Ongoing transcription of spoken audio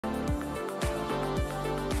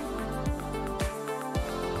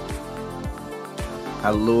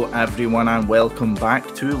Hello everyone and welcome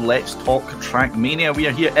back to Let's Talk Trackmania. We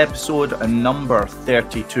are here episode number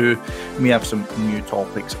 32. We have some new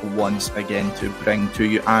topics once again to bring to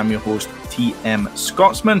you. I'm your host TM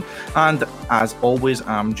Scotsman, and as always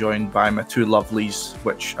I'm joined by my two lovelies,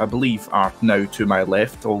 which I believe are now to my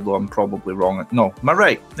left, although I'm probably wrong. No, my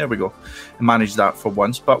right. There we go. I managed that for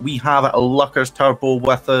once. But we have LuckersTurbo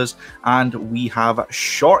with us, and we have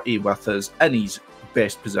Shorty with us in his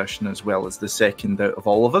best position as well as the second out of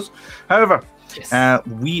all of us. However, yes,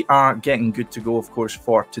 we are getting good to go, of course,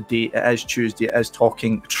 for today. It is Tuesday. It is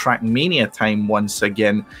Talking Trackmania time once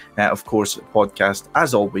again. Of course, the podcast,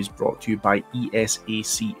 as always, brought to you by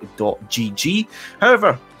esac.gg.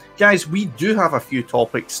 However, guys, we do have a few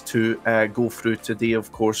topics to go through today.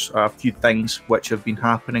 Of course, a few things which have been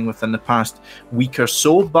happening within the past week or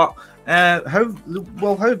so. But how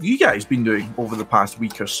have you guys been doing over the past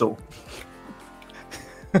week or so?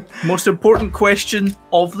 Most important question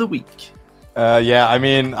of the week. Yeah, I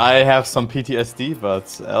mean, I have some PTSD,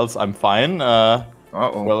 but else I'm fine.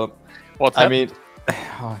 Well, what happened? I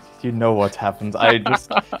mean, you know what happened. I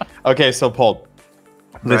just... Okay, so Paul,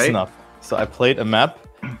 listen up. So I played a map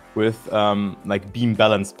with like beam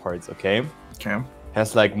balance parts, okay? Okay.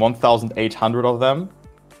 Has like 1,800 of them.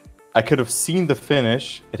 I could have seen the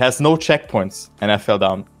finish. It has no checkpoints, and I fell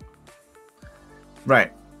down.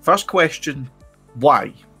 Right. First question.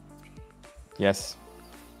 Why? Yes.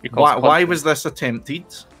 Why was this attempted?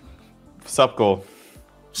 Subgoal.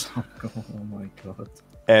 Oh my god.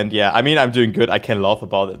 And yeah, I mean, I'm doing good. I can laugh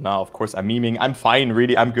about it now. Of course, I'm memeing. I'm fine,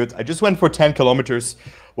 really. I'm good. I just went for 10 kilometers.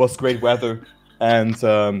 Was great weather. And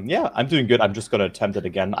yeah, I'm doing good. I'm just going to attempt it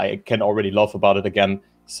again. I can already laugh about it again.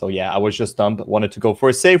 So yeah, I was just dumb. Wanted to go for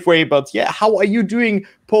a safe way. But yeah, how are you doing,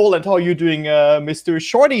 Paul? And how are you doing, Mr.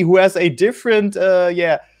 Shorty, who has a different,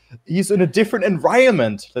 he's in a different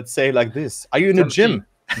environment, let's say like this. Are you in a gym?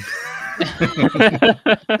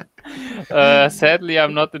 Sadly,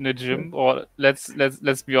 I'm not in the gym. Or let's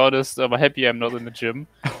be honest, I'm happy I'm not in the gym.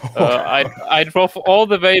 I drove all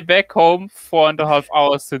the way back home 4.5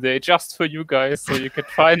 hours today just for you guys, so you can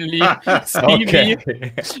finally see me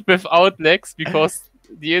without legs, because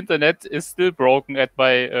the internet is still broken at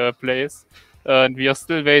my place, and we are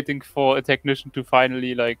still waiting for a technician to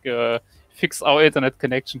finally fix our internet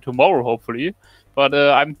connection tomorrow, hopefully. But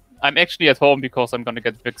I'm actually at home because I'm gonna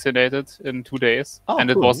get vaccinated in 2 days, and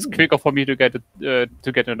it was quicker for me to get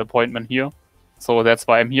an appointment here, so that's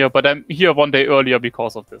why I'm here. But I'm here 1 day earlier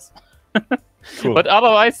because of this. Cool. But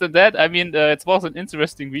otherwise than that, I mean, it was an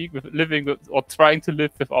interesting week with or trying to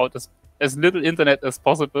live without as little internet as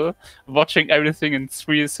possible, watching everything in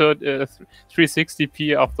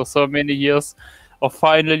 360p after so many years of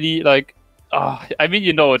finally I mean,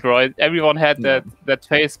 you know it, right? Everyone had that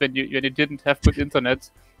phase when you didn't have good internet,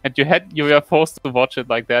 and you were forced to watch it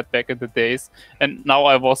like that back in the days. And now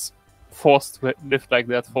I was forced to live like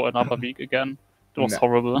that for another week again. It was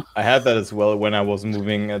horrible. I had that as well when I was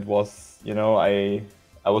moving. It was, I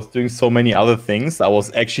was doing so many other things. I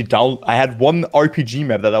was actually I had one RPG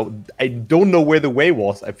map that I don't know where the way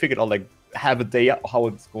was. I figured out like half a day how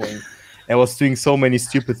it's going. I was doing so many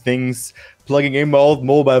stupid things, plugging in my old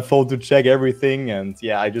mobile phone to check everything, and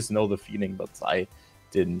yeah, I just know the feeling, but I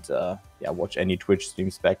didn't watch any Twitch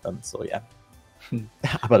streams back then, so yeah.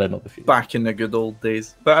 But I know the feeling. Back in the good old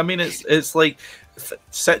days. But I mean, it's like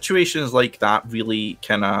situations like that really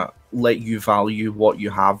kind of let you value what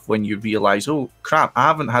you have when you realize, oh crap, I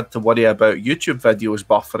haven't had to worry about YouTube videos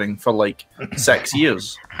buffering for like 6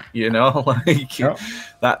 years,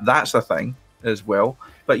 that's a thing as well.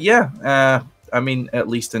 But yeah, I mean, at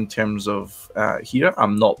least in terms of here,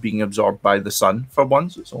 I'm not being absorbed by the sun for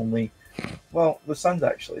once. It's only, the sun's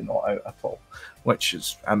actually not out at all, which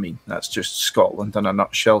is, I mean, that's just Scotland in a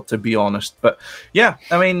nutshell, to be honest. But yeah,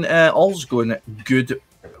 I mean, all's going good.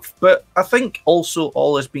 But I think also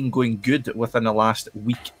all has been going good within the last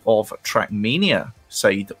week of Trackmania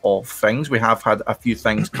side of things. We have had a few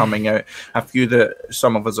things coming out, a few that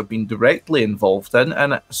some of us have been directly involved in,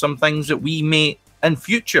 and some things that we may in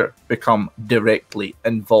future become directly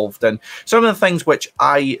involved in. Some of the things which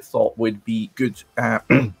I thought would be good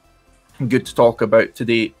good to talk about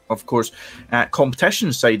today, of course,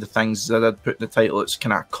 competition side of things, that I'd put in the title. It's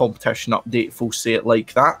kind of competition update, if we'll say it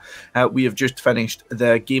like that. We have just finished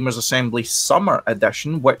the Gamers Assembly Summer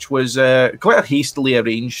Edition, which was quite a hastily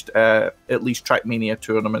arranged, at least Trackmania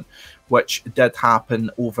tournament, which did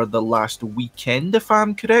happen over the last weekend, if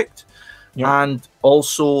I'm correct. Yep. And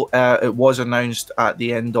also, it was announced at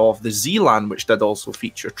the end of the Z-LAN, which did also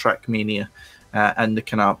feature Trackmania and the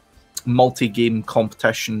kind of multi-game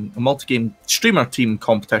competition, a multi-game streamer team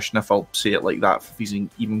competition, if I'll say it like that. If he's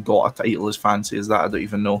even got a title as fancy as that, I don't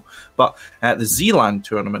even know. But the Zealand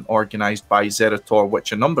tournament organised by Zerator,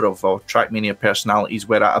 which a number of Trackmania personalities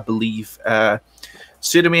were at, I believe. Surimi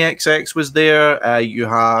XX was there. You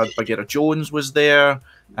had Bagheera Jones was there.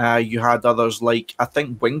 You had others like, I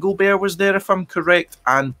think Wingo Bear was there, if I'm correct,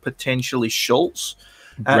 and potentially Schultz.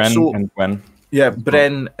 Bren and Gwen. Yeah,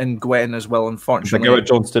 Bren and Gwen as well, unfortunately. Bagheera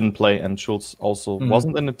Jones didn't play, and Schultz also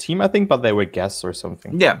wasn't in the team, I think, but they were guests or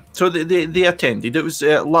something. Yeah, so they attended. It was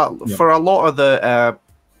for a lot of the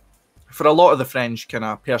French kind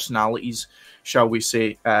of personalities, shall we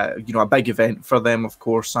say, a big event for them, of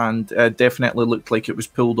course, and definitely looked like it was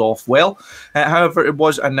pulled off well. However, it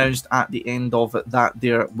was announced at the end of it that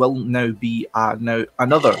there will now be another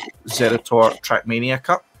Zerator Trackmania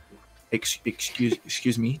Cup.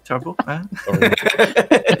 Excuse me, Turbo.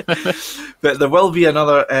 But there will be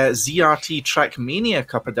another ZRT Trackmania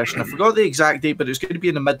Cup edition. I forgot the exact date, but it's going to be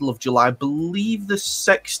in the middle of July. I believe the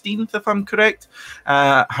 16th, if I'm correct.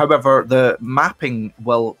 However, the mapping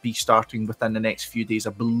will be starting within the next few days. I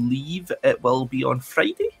believe it will be on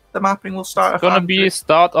Friday. The mapping will start. It's going to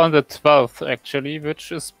start on the 12th, actually,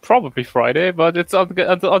 which is probably Friday, but it's on the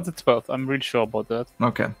 12th. I'm really sure about that.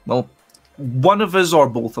 Okay, well, one of us or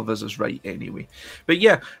both of us is right anyway. But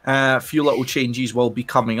yeah, a few little changes will be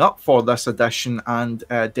coming up for this edition, and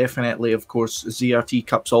definitely, of course, ZRT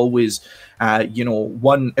Cup's always,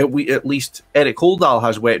 one at least Eric Holdall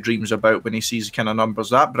has wet dreams about when he sees the kind of numbers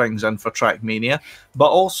that brings in for Trackmania, but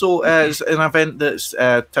also as an event that's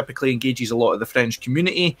typically engages a lot of the French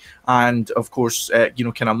community, and of course, kind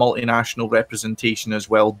of multinational representation as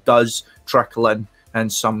well does trickle in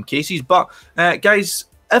some cases. But guys,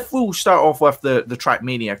 if we'll start off with the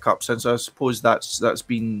Trackmania Cup, since I suppose that's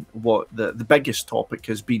been what the biggest topic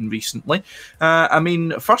has been recently. I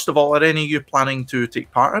mean, first of all, are any of you planning to take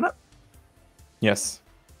part in it? Yes.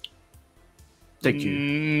 Thank you.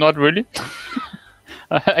 Not really.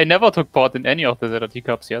 I never took part in any of the ZRT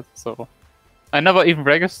Cups yet, so I never even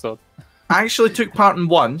registered. I actually took part in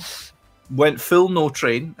one, went full no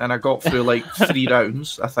train, and I got through like 3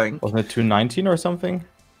 rounds, I think. Wasn't it 219 or something?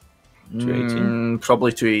 218?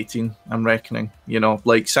 Probably 218, I'm reckoning.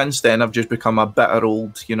 Like since then I've just become a bitter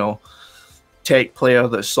old, tech player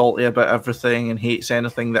that's salty about everything and hates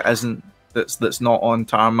anything that's not on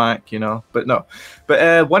tarmac, But no.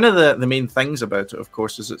 But one of the main things about it, of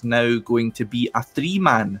course, is it's now going to be a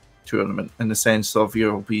 3-man tournament, in the sense of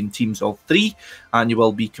you'll be in teams of 3 and you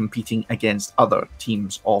will be competing against other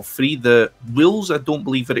teams of 3. The rules, I don't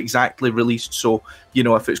believe, are exactly released, so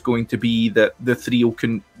if it's going to be that the 3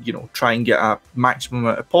 can try and get a maximum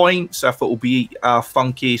amount of points, if it will be a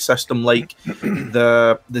funky system like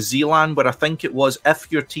the Zealand, where I think it was if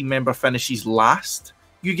your team member finishes last,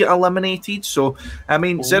 you get eliminated. So I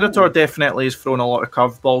mean, Zerator definitely has thrown a lot of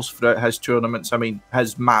curveballs throughout his tournaments. I mean,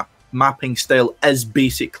 his mapping style is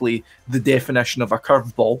basically the definition of a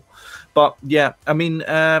curveball. But yeah, I mean,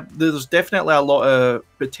 there's definitely a lot of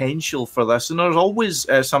potential for this, and there's always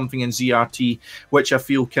something in ZRT which I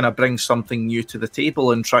feel kind of brings something new to the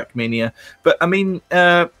table in Trackmania. But I mean,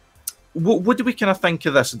 what do we kind of think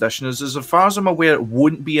of this edition? As far as I'm aware, it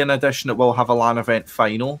won't be an edition that will have a LAN event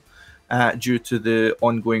final due to the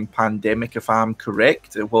ongoing pandemic, if I'm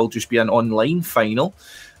correct. It will just be an online final.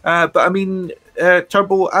 But I mean,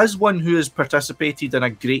 Turbo, as one who has participated in a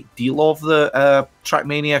great deal of the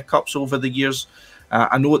Trackmania Cups over the years,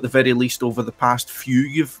 I know at the very least over the past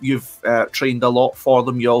few, you've trained a lot for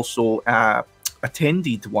them. You also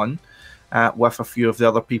attended one with a few of the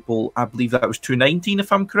other people. I believe that was 219,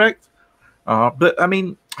 if I'm correct. But I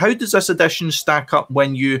mean, how does this edition stack up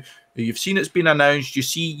when you've seen it's been announced, you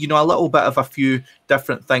see, a little bit of a few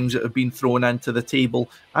different things that have been thrown into the table,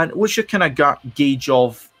 and what's your kind of gauge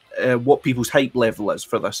of what people's hype level is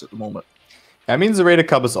for this at the moment? I mean, the Zerator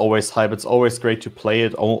Cup is always hype. It's always great to play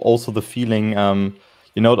it. Also, the feeling,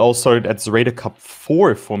 it all started at Zerator Cup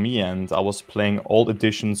 4 for me, and I was playing all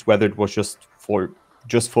editions, whether it was just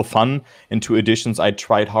for fun. In 2 editions, I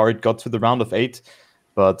tried hard, got to the round of 8.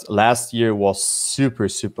 But last year was super,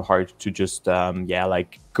 super hard to just,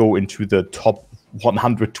 go into the top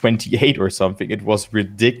 128 or something. It was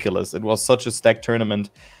ridiculous. It was such a stacked tournament.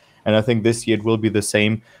 And I think this year it will be the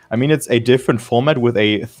same. I mean, it's a different format with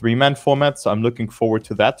a 3-man format. So I'm looking forward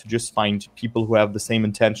to that, to just find people who have the same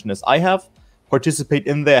intention as I have, participate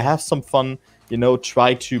in there, have some fun,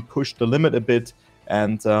 try to push the limit a bit.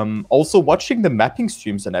 And also watching the mapping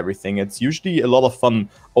streams and everything. It's usually a lot of fun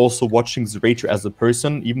also watching Zerator as a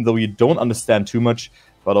person, even though you don't understand too much.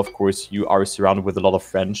 But of course, you are surrounded with a lot of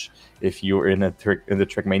French if you're in the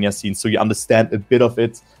Trackmania scene, so you understand a bit of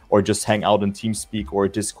it, or just hang out in TeamSpeak or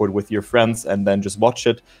Discord with your friends and then just watch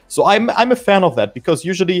it. So I'm a fan of that, because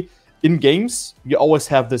usually in games you always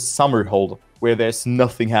have this summer hold where there's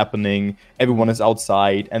nothing happening, everyone is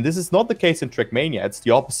outside, and this is not the case in Trackmania. It's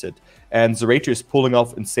the opposite, and Zerator is pulling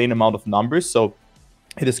off insane amount of numbers, so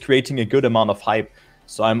it is creating a good amount of hype.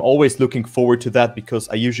 So I'm always looking forward to that, because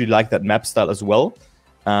I usually like that map style as well.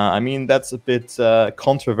 I mean, that's a bit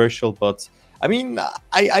controversial, but I mean,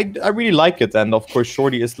 I really like it. And of course,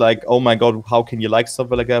 Shorty is like, oh my god, how can you like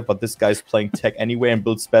something like that? But this guy's playing tech anyway and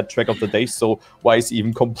builds bad track of the day, so why is he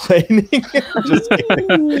even complaining? Just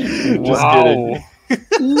kidding. Wow.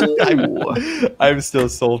 I'm still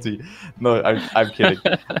salty. No, I'm kidding.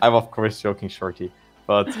 I'm of course joking, Shorty.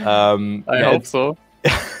 But I hope so.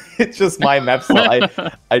 It's just my map style.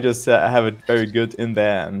 I just have it very good in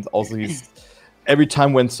there, and also he's every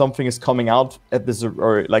time when something is coming out at this,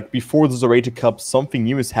 or like before the Zerator Cup, something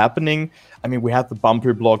new is happening. I mean, we had the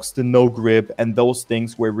bumper blocks, the no grip, and those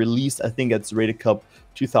things were released, I think, at Zerator Cup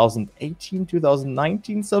 2018,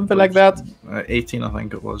 2019, something like that. 18, I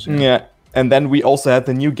think it was. Yeah. And then we also had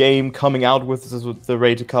the new game coming out with the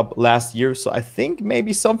Zerator Cup last year. So I think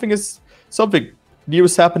maybe something new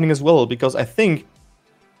is happening as well, because I think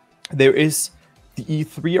there is the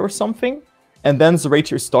E3 or something, and then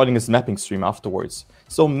Zerator is starting his mapping stream afterwards.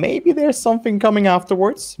 So maybe there's something coming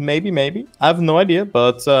afterwards. Maybe. I have no idea,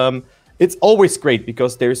 but it's always great,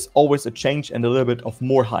 because there's always a change and a little bit of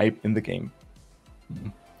more hype in the game.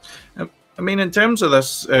 I mean, in terms of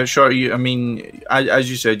this, Shorty, I mean, as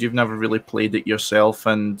you said, you've never really played it yourself,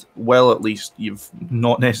 and well, at least you've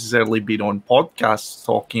not necessarily been on podcasts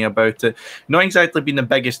talking about it. Not exactly been the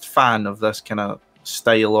biggest fan of this kind of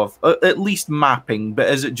style of, at least mapping, but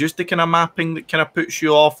is it just the kind of mapping that kind of puts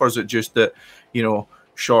you off, or is it just that, you know,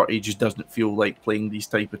 Shorty just doesn't feel like playing these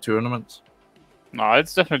type of tournaments? No,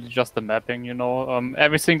 it's definitely just the mapping, you know.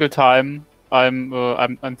 Every single time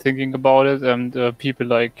I'm thinking about it, and people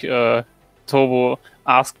like Turbo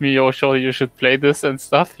ask me, "Oh, Shorty, you should play this" and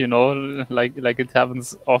stuff, you know, like it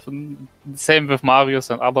happens often. Same with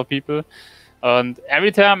Marius and other people, and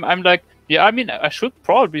every time I'm like, yeah, I mean, I should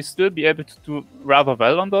probably still be able to do rather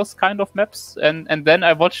well on those kind of maps. And then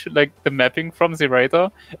I watch like the mapping from Zerator,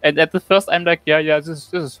 and at the first I'm like, yeah,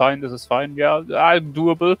 this is fine, yeah, I'm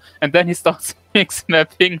doable. And then he starts mix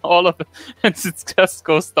mapping all of it, and it just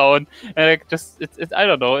goes down. And I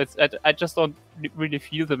don't know, I just don't really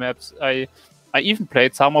feel the maps. I even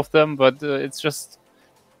played some of them, but it's just.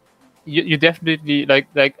 You definitely like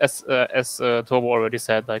as Turbo already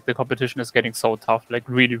said, like the competition is getting so tough, like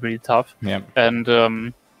really tough. Yeah. And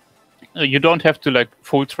you don't have to like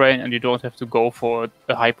full train, and you don't have to go for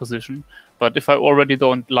a high position. But if I already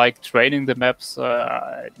don't like training the maps,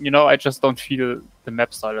 you know, I just don't feel the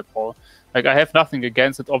map style at all. Like, I have nothing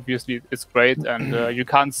against it. Obviously, it's great, and you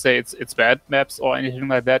can't say it's bad maps or anything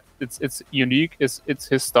like that. It's unique. It's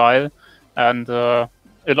his style, and a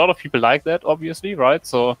lot of people like that, obviously, right?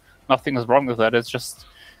 So. Nothing is wrong with that. It's just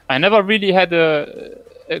I never really had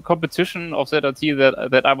a competition of ZRT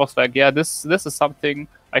that I was like, yeah, this is something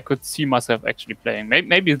I could see myself actually playing.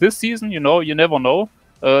 Maybe this season, you know, you never know.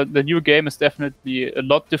 The new game is definitely a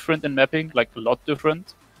lot different in mapping, like a lot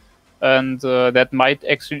different, and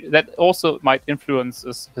that also might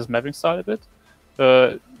influence his mapping style a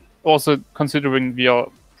bit. Also considering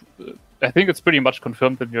I think it's pretty much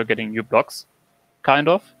confirmed that we are getting new blocks, kind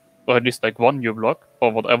of. Or at least like one new block,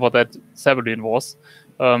 or whatever that Saberlin was.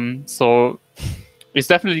 So he's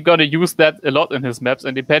definitely going to use that a lot in his maps,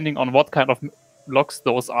 and depending on what kind of blocks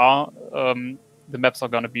those are, the maps are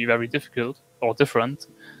going to be very difficult or different.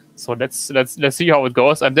 So let's see how it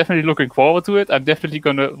goes. I'm definitely looking forward to it. I'm definitely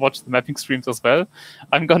going to watch the mapping streams as well.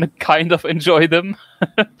 I'm going to kind of enjoy them.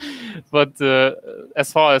 But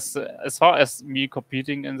as far as me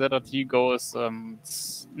competing in ZRT goes,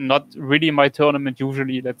 it's not really my tournament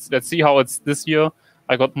usually. Let's see how it's this year.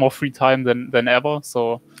 I got more free time than ever.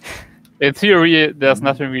 So in theory, there's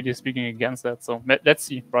nothing really speaking against that. So let's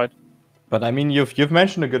see, right? But I mean, you've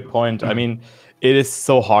mentioned a good point. I mean, it is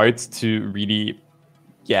so hard to really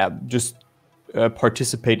just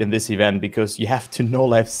participate in this event, because you have to know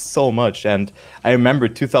life so much. And I remember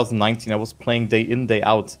 2019, I was playing day in, day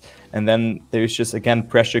out, and then there's just again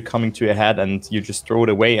pressure coming to your head, and you just throw it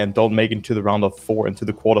away and don't make it to the round of 4 into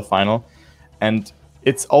the quarterfinal. And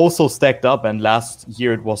it's also stacked up, and last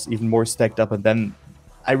year it was even more stacked up. And then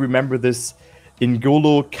I remember this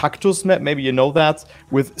Ingolo Cactus map, maybe you know that,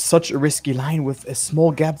 with such a risky line with a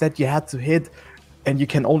small gap that you had to hit and you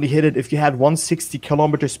can only hit it if you had 160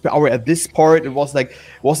 kilometers per hour at this part. It was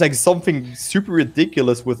like something super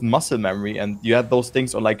ridiculous with muscle memory, and you had those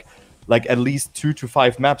things on like at least 2 to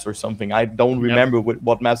 5 maps or something. I don't remember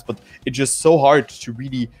what maps, but it's just so hard to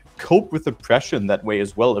really cope with the pressure in that way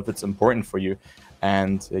as well if it's important for you.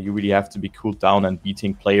 And you really have to be cooled down, and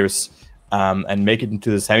beating players and make it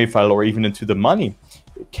into the semifinal or even into the money,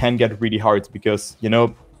 it can get really hard because, you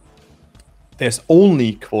know, there's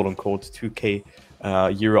only quote-unquote 2k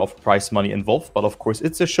euro of prize money involved. But of course,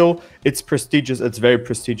 it's a show, it's prestigious, it's very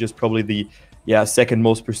prestigious, probably the second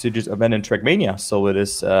most prestigious event in Trackmania. So it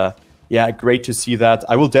is great to see that.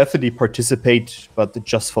 I will definitely participate, but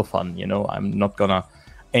just for fun, you know. I'm not gonna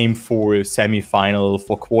aim for a semi-final,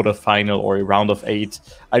 for quarter-final, or a round of 8.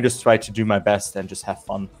 I just try to do my best and just have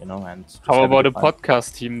fun, you know. And how about a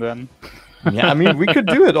podcast team then? Yeah, I mean, we could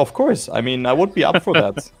do it, of course. I mean, I would be up for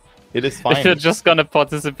that. It is fine. If you're just gonna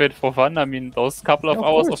participate for fun, I mean, those couple of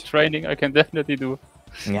hours of training I can definitely do.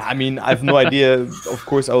 Yeah, I mean, I have no idea. Of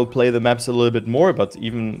course, I will play the maps a little bit more, but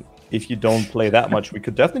even if you don't play that much, we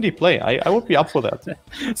could definitely play. I would be up for that.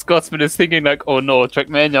 Scotsman is thinking like, oh no,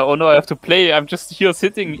 Trackmania, oh no, I have to play. I'm just here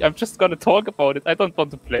sitting. I'm just gonna talk about it. I don't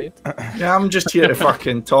want to play it. Yeah, I'm just here to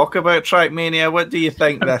fucking talk about Trackmania. What do you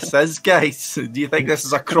think this is, guys? Do you think this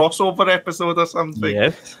is a crossover episode or something?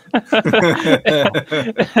 Yes.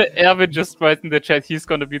 Erwin just wrote in the chat he's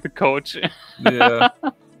gonna be the coach. Yeah.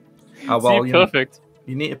 Well, see, perfect.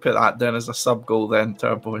 You need to put that down as a sub goal then,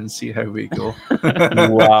 Turbo, and see how we go.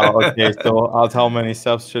 Wow, okay, so how many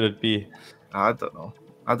subs should it be? I don't know.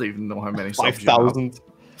 I don't even know how many subs 5,000.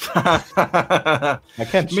 I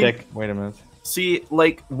can't check. Wait a minute. See,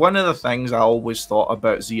 like, one of the things I always thought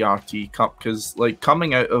about ZRT Cup, because, like,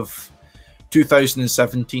 coming out of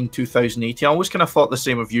 2017, 2018, I always kind of thought the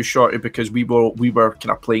same of you, Shorty, because we were kind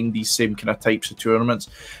of playing these same kind of types of tournaments.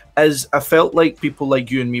 As I felt like people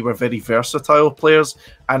like you and me were very versatile players,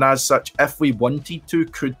 and as such, if we wanted to,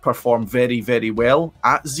 could perform very, very well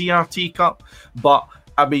at ZRT Cup. But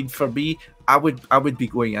I mean, for me, I would be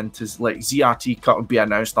going into, like, ZRT Cup would be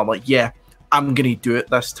announced, and I'm like, yeah, I'm gonna do it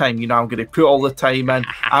this time. You know, I'm gonna put all the time in.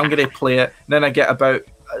 I'm gonna play it. And then I get about,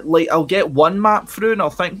 like, I'll get one map through, and I'll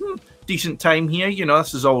think, decent time here. You know,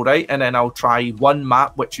 this is all right. And then I'll try one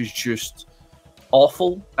map which is just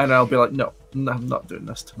awful, and I'll be like, no, I'm not doing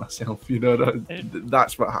this to myself. You know,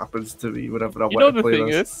 that's what happens to me whenever I want to play this. You know,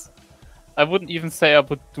 the thing is, I wouldn't even say I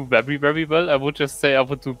would do very, very well. I would just say I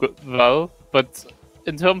would do well. But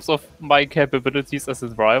in terms of my capabilities as a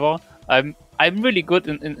driver, I'm really good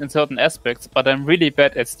in certain aspects, but I'm really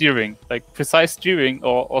bad at steering, like precise steering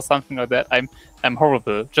or something like that. I'm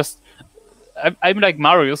horrible. I'm like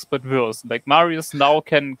Marius, but worse. Like, Marius now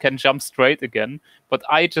can jump straight again, but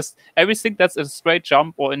I just, everything that's a straight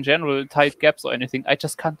jump or in general tight gaps or anything, I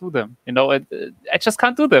just can't do them. You know, I just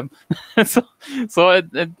can't do them. so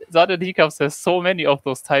ZRT Cups has so many of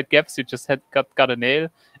those tight gaps you just got a nail,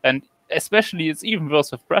 and especially it's even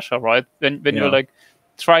worse with pressure, right? When you're like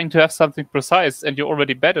trying to have something precise and you're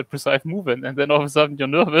already bad at precise movement, and then all of a sudden you're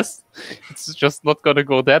nervous. It's just not gonna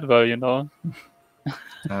go that well, you know.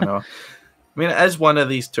 I know. I mean, it is one of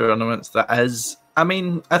these tournaments that is, I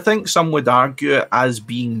mean, I think some would argue it as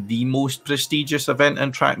being the most prestigious event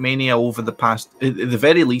in Trackmania over the past, at the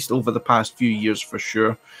very least, over the past few years for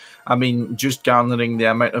sure. I mean, just garnering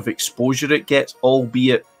the amount of exposure it gets,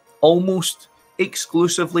 albeit almost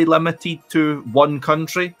exclusively limited to one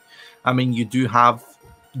country. I mean, you do have,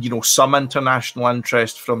 you know, some international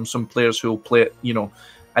interest from some players who will play it, you know,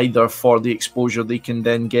 either for the exposure they can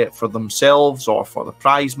then get for themselves or for the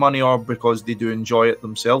prize money or because they do enjoy it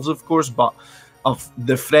themselves, of course. But of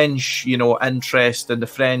the French, you know, interest and the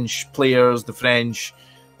French players, the French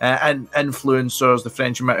and influencers, the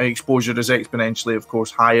French amount of exposure is exponentially, of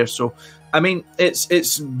course, higher. So, I mean,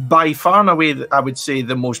 it's by far and away, I would say,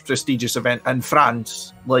 the most prestigious event in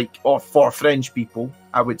France, like, or for French people,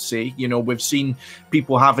 I would say. You know, we've seen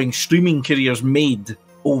people having streaming careers made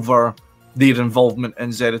over their involvement in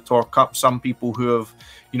Zerator Cup. Some people who have,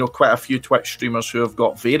 you know, quite a few Twitch streamers who have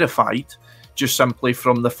got verified just simply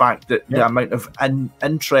from the fact that the amount of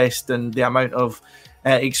interest and the amount of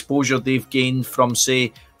exposure they've gained from,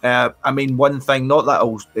 say, I mean, one thing, not that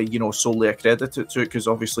I'll, you know, solely accredit it to it, because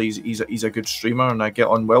obviously he's a good streamer and I get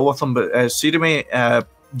on well with him, but Sirime,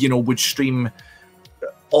 you know, would stream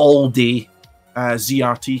all day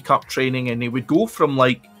ZRT Cup training, and he would go from,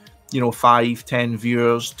 like, you know, 5-10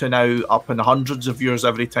 viewers to now up in the hundreds of viewers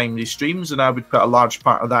every time he streams. And I would put a large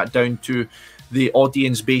part of that down to the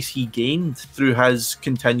audience base he gained through his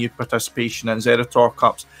continued participation in Zerator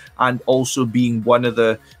Cups, and also being one of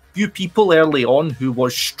the few people early on who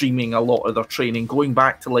was streaming a lot of their training, going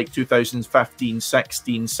back to like 2015,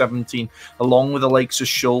 16, 17, along with the likes of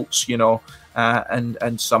Schultz,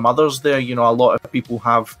 and some others there. A lot of people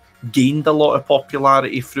have gained a lot of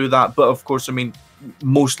popularity through that. But of course, I mean,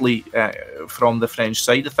 mostly from the French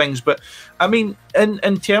side of things. But I mean,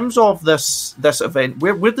 in terms of this event,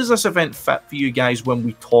 where does this event fit for you guys when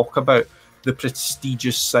we talk about the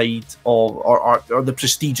prestigious side of or the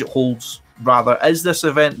prestige it holds? Rather, is this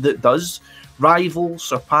event that does rival,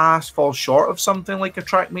 surpass, fall short of something like a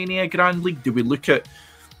Trackmania Grand League? Do we look at,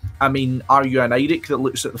 I mean, are you an IRIC that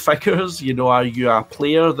looks at the figures? Are you a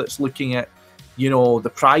player that's looking at,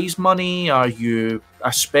 the prize money? Are you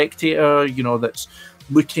a spectator, that's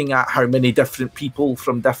looking at how many different people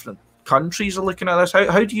from different countries are looking at this?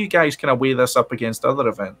 How do you guys kind of weigh this up against other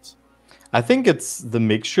events? I think it's the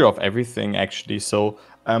mixture of everything, actually. So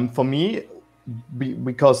for me,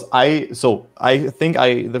 because I think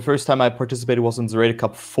the first time I participated was in Zerator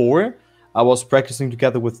Cup 4. I was practicing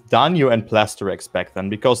together with Danio and Plasterex back then,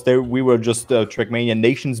 because we were just Trackmania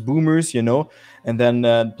Nations boomers, and then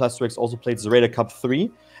Plasterex also played Zerator Cup 3,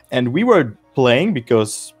 and we were playing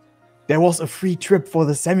because there was a free trip for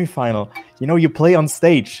the semifinal. You play on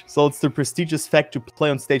stage, so it's the prestigious fact to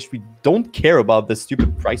play on stage. We don't care about the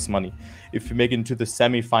stupid prize money. If you make it into the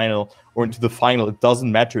semifinal or into the final, it doesn't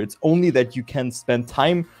matter. It's only that you can spend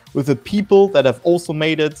time with the people that have also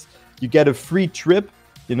made it. You get a free trip,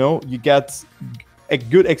 you get a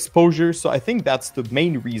good exposure. So I think that's the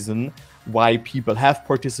main reason why people have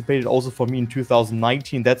participated. Also for me in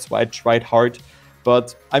 2019, that's why I tried hard.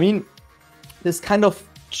 But I mean, this kind of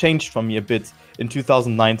changed for me a bit in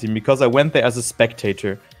 2019 because I went there as a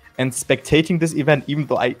spectator. And spectating this event, even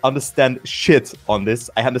though I understand shit on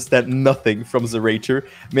this, I understand nothing from Zerator.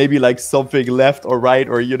 Maybe like something left or right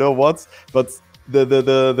or what. But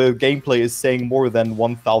the gameplay is saying more than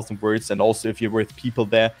 1,000 words. And also if you're with people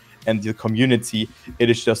there and the community,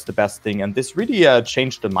 it is just the best thing. And this really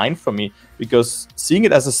changed the mind for me, because seeing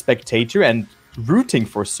it as a spectator and rooting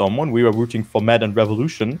for someone, we were rooting for Mad and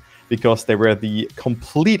Revolution because they were the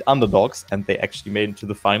complete underdogs and they actually made it to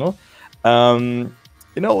the final.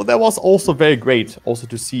 That was also very great also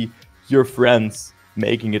to see your friends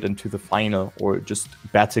making it into the final or just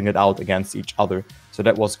batting it out against each other. So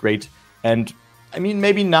that was great. And I mean,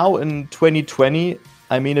 maybe now in 2020,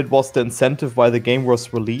 I mean, it was the incentive why the game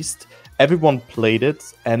was released. Everyone played it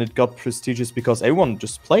and it got prestigious because everyone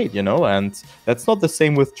just played, and that's not the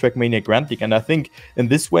same with Trackmania Grand League. And I think in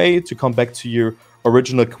this way, to come back to your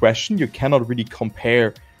original question, you cannot really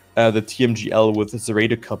compare the TMGL with the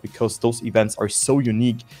Zerator Cup because those events are so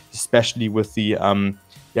unique, especially with the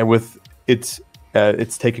it's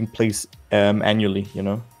taking place annually,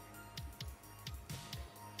 Yeah,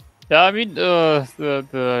 I mean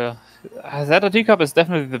the ZRT Cup is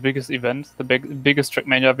definitely the biggest event, the biggest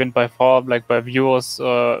Trackmania event by far, like by viewers.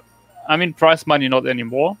 I mean, prize money not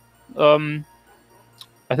anymore.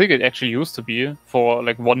 I think it actually used to be for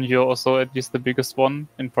like 1 year or so, at least the biggest one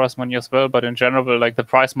in prize money as well. But in general, like the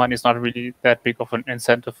prize money is not really that big of an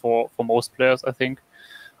incentive for most players, I think.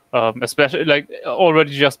 Especially like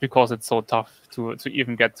already just because it's so tough to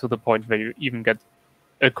even get to the point where you even get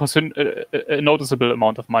a noticeable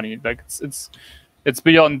amount of money. Like it's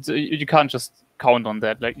beyond. You can't just count on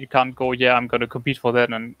that. Like you can't go, yeah, I'm gonna compete for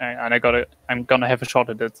that, and I'm gonna have a shot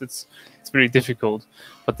at it. It's really difficult.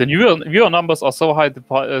 But the viewer numbers are so high.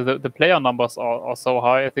 The player numbers are so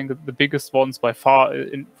high. I think the biggest ones by far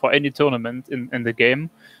for any tournament in the game.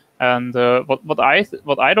 And what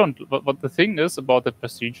the thing is about the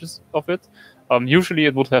prestigious of it, usually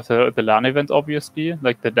it would have the LAN event, obviously,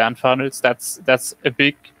 like the LAN finals. That's a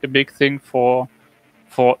big thing for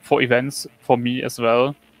events for me as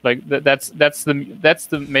well. Like that's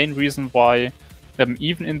the main reason why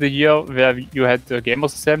even in the year where you had the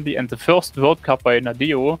Gamers Assembly and the first World Cup by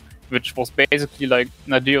Nadeo, which was basically like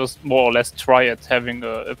Nadeo's more or less try at having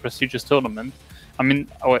a prestigious tournament. I mean,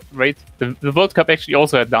 the World Cup actually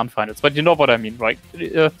also had LAN finals, but you know what I mean, right?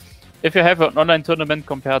 If you have an online tournament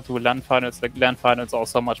compared to LAN finals, like LAN finals are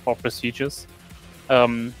so much more prestigious.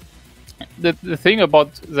 The thing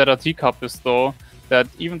about ZRT Cup is though that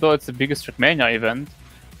even though it's the biggest Trackmania event,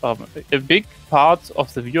 a big part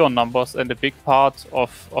of the viewer numbers and a big part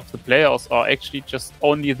of the players are actually just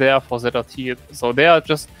only there for ZRT. So they are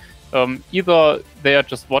just either they are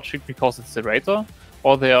just watching because it's Zerator,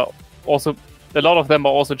 or they are also, a lot of them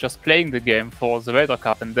are also just playing the game for the Zerator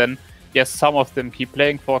Cup, and then yes, some of them keep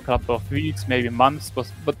playing for a couple of weeks, maybe months, but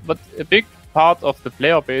a big part of the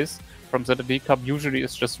player base from ZRT Cup usually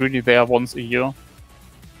is just really there once a year.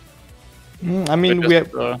 I mean,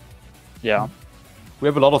 yeah. we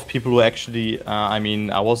have a lot of people who actually, I mean,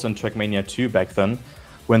 I was in Trackmania 2 back then,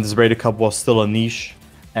 when the Zerator Cup was still a niche,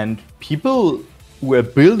 and people were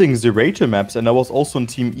building Zerator maps, and I was also in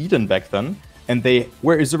Team Eden back then, and they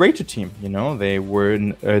were a Zerator team, you know, they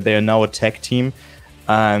are now a tech team,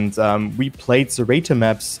 and we played Zerator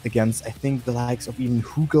maps against, I think, the likes of even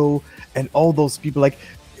Hugo and all those people, like,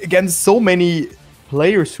 against so many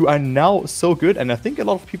players who are now so good, and I think a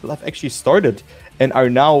lot of people have actually started and are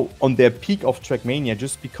now on their peak of Trackmania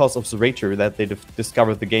just because of Zerator, that they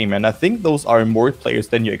discovered the game, and I think those are more players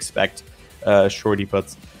than you expect, Shorty,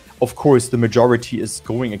 but of course the majority is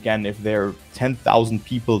going again. If there are 10,000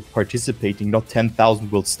 people participating, not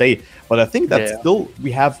 10,000 will stay, but I think that still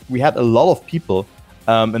we had a lot of people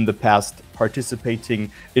in the past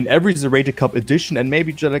participating in every Zerator Cup edition, and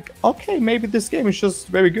maybe just like, okay, maybe this game is just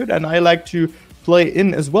very good and I like to play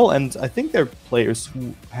in as well. And I think there are players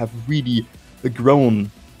who have really grown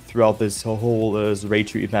throughout this whole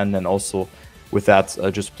Zerator event, and also with that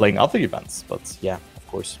just playing other events. But yeah, of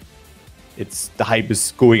course, it's the hype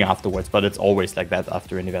is going afterwards, but it's always like that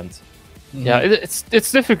after an event. Yeah,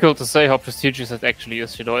 it's difficult to say how prestigious it actually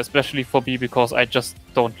is, you know, especially for me, because I just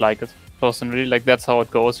don't like it personally. Like, that's how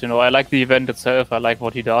it goes, you know. I like the event itself, I like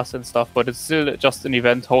what he does and stuff, but it's still just an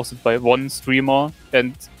event hosted by one streamer,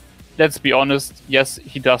 and let's be honest, yes,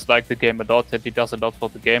 he does like the game a lot, and he does a lot for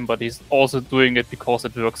the game, but he's also doing it because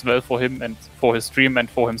it works well for him and for his stream and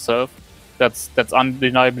for himself. That's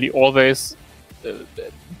undeniably always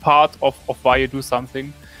part of why you do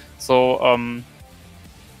something. So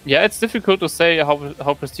yeah, it's difficult to say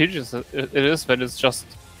how prestigious it is when it's just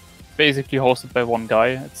basically hosted by one guy.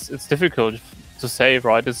 It's difficult to say,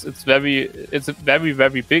 right? It's very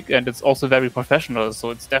very big, and it's also very professional, so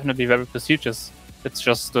it's definitely very prestigious. It's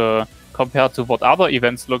just compared to what other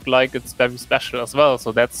events look like, it's very special as well.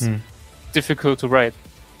 So that's difficult to rate.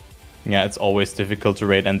 Yeah, it's always difficult to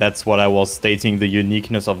rate, and that's what I was stating, the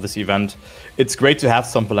uniqueness of this event. It's great to have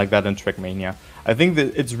something like that in Trackmania. I think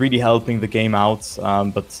that it's really helping the game out,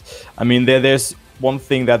 but I mean, there's one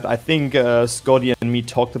thing that I think Scotty and me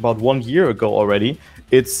talked about 1 year ago already.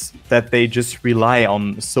 It's that they just rely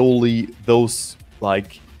on solely those,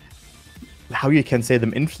 like, how you can say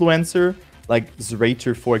them, influencer, like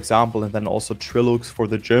Zerator, for example, and then also Trilux for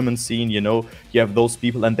the German scene. You know, you have those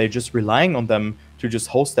people, and they're just relying on them to just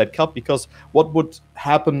host that cup, because what would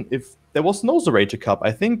happen if there was no Zerator Cup?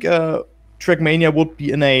 I think Trackmania would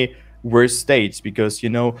be in a worse state, because, you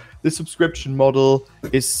know, the subscription model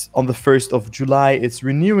is on the 1st of July. It's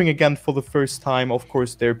renewing again for the first time. Of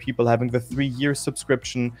course, there are people having the 3-year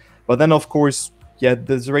subscription, but then, of course, yeah,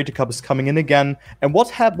 the Zerator Cup is coming in again. And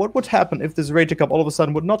what would happen if the Zerator Cup all of a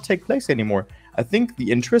sudden would not take place anymore? I think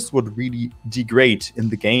the interest would really degrade in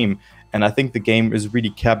the game, and I think the game is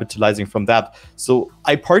really capitalizing from that. So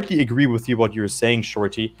I partly agree with you what you're saying,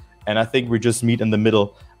 Shorty, and I think we just meet in the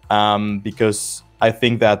middle, because I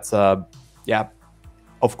think that, yeah,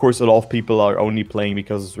 of course, a lot of people are only playing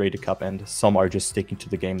because it's Zerator Cup, and some are just sticking to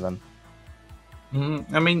the game then.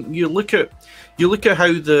 I mean, you look at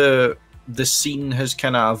how the scene has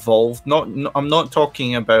kind of evolved. I'm not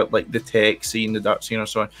talking about like the tech scene, the dark scene, or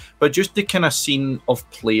so on, but just the kind of scene of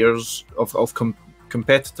players, of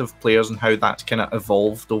competitive players, and how that's kind of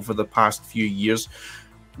evolved over the past few years.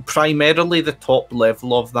 Primarily, the top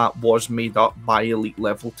level of that was made up by elite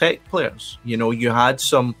level tech players. You know, you had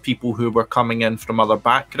some people who were coming in from other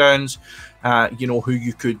backgrounds, you know, who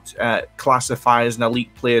you could classify as an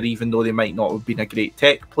elite player, even though they might not have been a great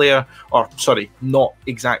tech player, or sorry, not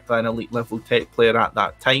exactly an elite level tech player at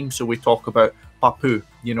that time. So we talk about Papu,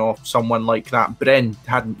 you know, someone like that. Bren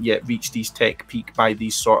hadn't yet reached his tech peak by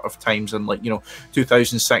these sort of times, in, like, you know,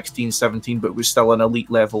 2016, 17, but was still an elite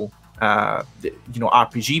level you know,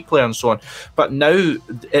 RPG player and so on. But now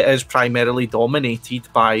it is primarily dominated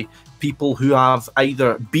by people who have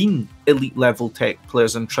either been elite level tech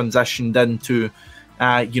players and transitioned into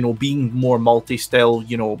you know, being more multi-style,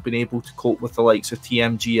 you know, being able to cope with the likes of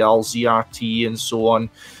TMGL, ZRT and so on,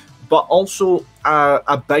 but also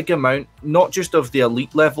a big amount, not just of the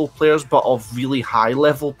elite level players, but of really high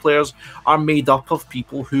level players, are made up of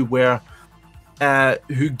people who were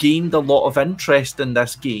who gained a lot of interest in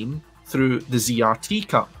this game through the ZRT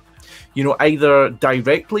Cup. You know, either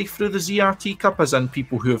directly through the ZRT Cup, as in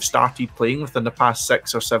people who have started playing within the past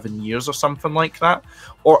 6 or 7 years or something like that,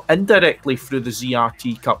 or indirectly through the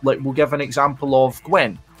ZRT Cup. Like, we'll give an example of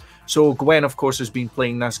Gwen. So Gwen, of course, has been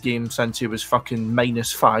playing this game since he was fucking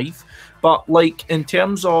 -5. But, like, in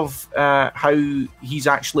terms of how he's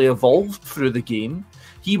actually evolved through the game,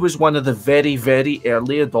 he was one of the very, very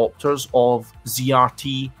early adopters of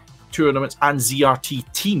ZRT tournaments and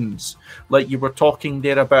ZRT teams. Like you were talking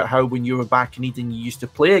there about how when you were back in Eden, you used to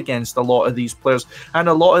play against a lot of these players, and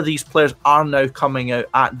a lot of these players are now coming out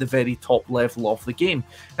at the very top level of the game.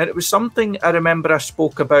 And it was something I remember I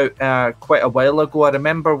spoke about quite a while ago. I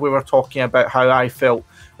remember we were talking about how I felt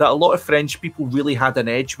that a lot of French people really had an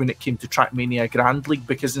edge when it came to Trackmania Grand League,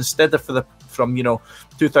 because instead of from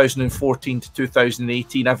 2014 to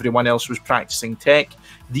 2018, everyone else was practicing tech.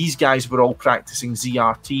 These guys were all practicing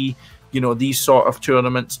ZRT, these sort of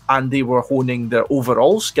tournaments, and they were honing their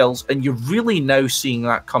overall skills. And you're really now seeing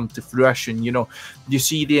that come to fruition. You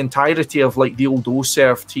see the entirety of like the old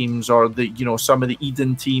OSERV teams, or the some of the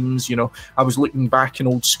Eden teams. I was looking back in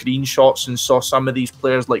old screenshots and saw some of these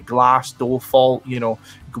players like Glass, Default,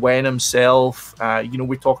 Gwen himself.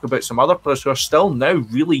 We talk about some other players who are still now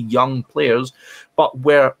really young players, but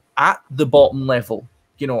were at the bottom level,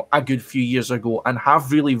 a good few years ago, and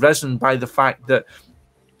have really risen by the fact that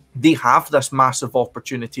they have this massive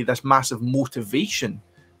opportunity, this massive motivation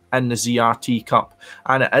in the ZRT Cup,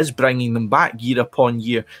 and it is bringing them back year upon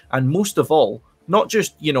year. And most of all, not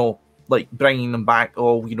just, like bringing them back,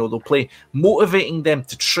 they'll play, motivating them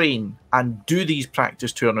to train and do these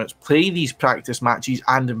practice tournaments, play these practice matches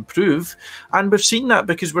and improve. And we've seen that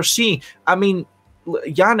because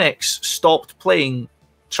Yannick's stopped playing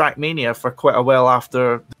Trackmania for quite a while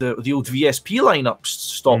after the old VSP lineups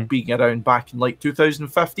stopped being around back in like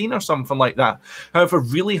 2015 or something like that. However,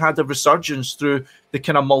 really had a resurgence through the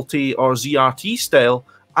kind of multi or ZRT style,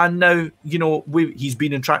 and now he's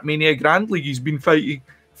been in Trackmania Grand League. He's been fighting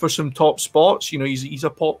for some top spots. He's a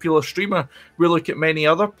popular streamer. We look at many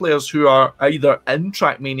other players who are either in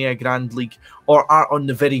Trackmania Grand League or are on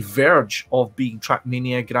the very verge of being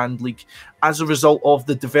Trackmania Grand League as a result of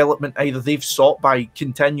the development either they've sought by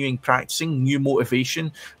continuing practicing, new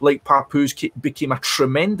motivation, like Papoose became a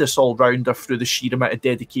tremendous all-rounder through the sheer amount of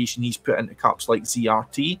dedication he's put into cups like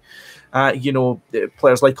ZRT.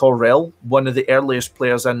 Players like Aurel, one of the earliest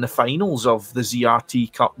players in the finals of the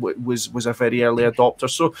ZRT Cup, was a very early adopter.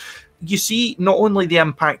 So you see not only the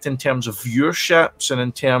impact in terms of viewerships and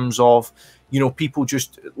in terms of people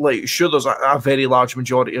just like, sure, there's a very large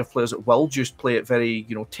majority of players that will just play it very,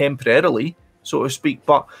 temporarily, so to speak.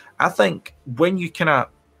 But I think when you kind of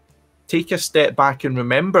take a step back and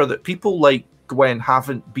remember that people like Gwen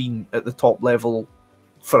haven't been at the top level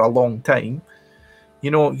for a long time,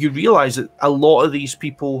 you realize that a lot of these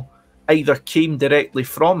people either came directly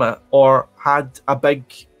from it or had a big,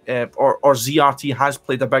 or ZRT has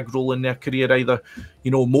played a big role in their career, either,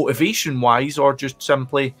 motivation-wise or just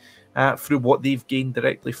simply through what they've gained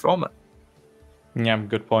directly from it. Yeah,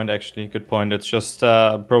 good point, actually. Good point. It's just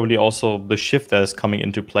probably also the shift that is coming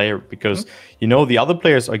into play, because, the other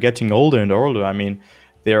players are getting older and older. I mean,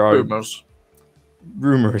 there are...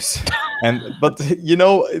 Rumors. But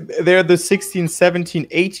they're the 16, 17,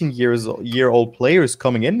 18-year-old players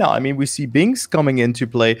coming in now. I mean, we see Binks coming into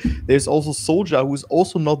play. There's also Soldier, who's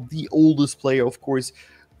also not the oldest player, of course,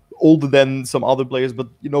 older than some other players, but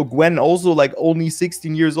Gwen also like only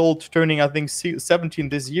 16 years old, turning I think 17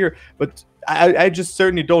 this year. But I just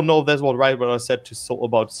certainly don't know if that's what I said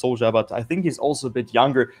about Soldier, but I think he's also a bit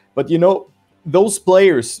younger. But those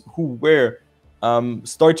players who were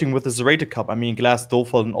starting with the Zerator Cup, I mean, Glass,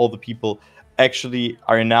 Dolphal, and all the people actually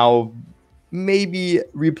are now maybe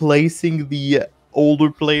replacing the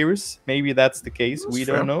older players. Maybe that's the case. We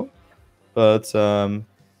don't know, but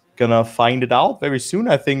gonna find it out very soon.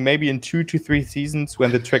 I think maybe in 2 to 3 seasons,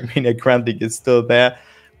 when the Trackmania Grand League is still there,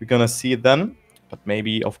 we're gonna see it then. But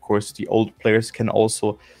maybe, of course, the old players can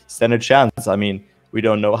also stand a chance. I mean, we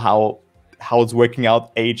don't know how it's working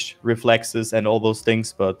out, age, reflexes, and all those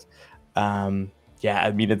things. But yeah,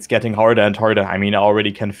 I mean, it's getting harder and harder. I mean, I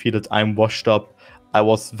already can feel it. I'm washed up. I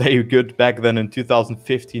was very good back then in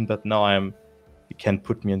 2015, but now you can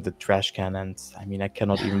put me in the trash can, and I mean, I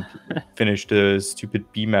cannot even finish the stupid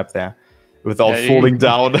B map there without falling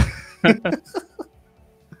down.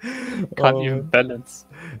 Can't even balance.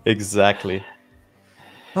 Exactly.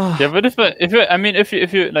 Yeah, but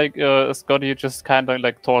if you like Scott, you just kind of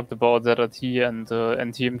like talked about ZRT and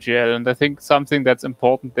TMGL, and I think something that's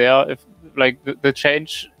important there, if like the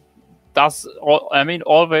change does,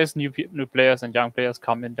 always new players and young players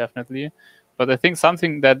come in, definitely. But I think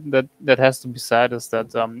something that has to be said is that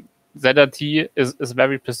ZRT is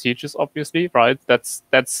very prestigious, obviously, right? That's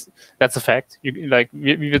a fact.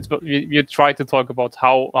 We try to talk about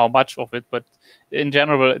how much of it, but in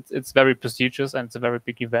general, it's very prestigious and it's a very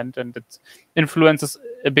big event, and it influences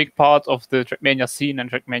a big part of the Trackmania scene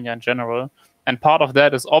and Trackmania in general. And part of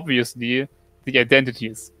that is obviously the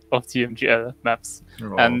identities of TMGL maps.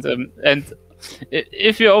 Oh. And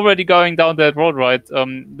if you're already going down that road, right?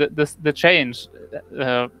 The change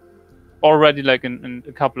already like in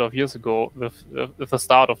a couple of years ago with the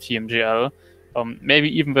start of TMGL, maybe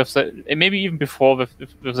even before with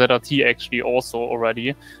ZRT actually also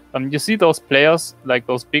already. You see those players, like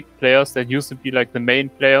those big players that used to be like the main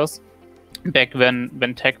players back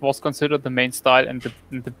when tech was considered the main style and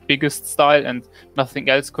the biggest style, and nothing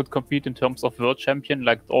else could compete in terms of world champion.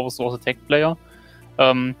 Like always was a tech player.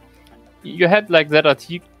 You had like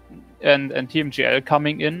ZRT and TMGL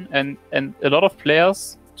coming in, and a lot of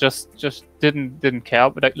players just didn't care.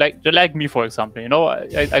 But like me, for example, you know,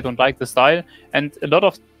 I don't like the style, and a lot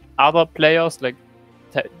of other players, like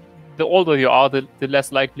the older you are, the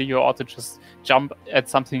less likely you are to just jump at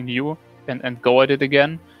something new and go at it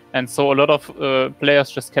again. And so a lot of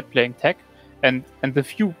players just kept playing tech, and the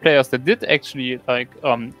few players that did actually like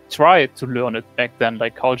try to learn it back then,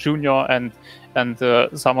 like Carl Jr. and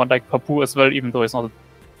someone like Papu as well, even though he's not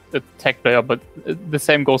a tech player, but the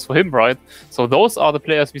same goes for him, right? So those are the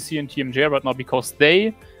players we see in TMJ right now because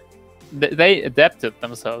they adapted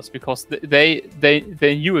themselves, because they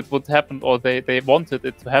knew it would happen, or they wanted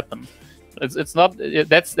it to happen. It's not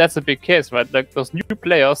that's a big case, right? Like those new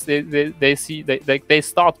players, they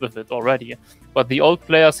start with it already, but the old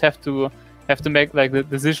players have to make like the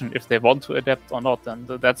decision if they want to adapt or not, and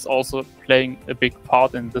that's also playing a big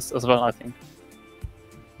part in this as well, I think.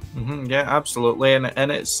 Yeah, absolutely,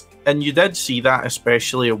 and you did see that,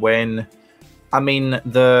 especially when, I mean,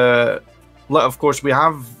 of course we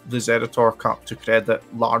have the Zerator Cup to credit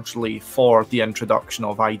largely for the introduction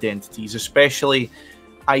of identities, especially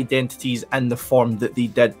identities in the form that they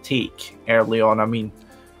did take early on. I mean,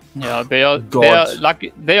 yeah, they are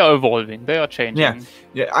evolving, they are changing.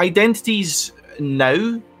 Yeah, identities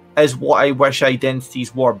now is what I wish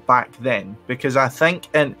identities were back then, because I think,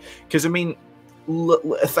 I mean,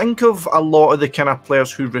 think of a lot of the kind of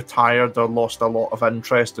players who retired or lost a lot of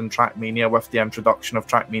interest in Trackmania with the introduction of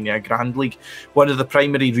Trackmania Grand League. One of the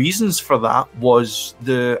primary reasons for that was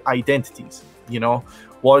the identities, you know,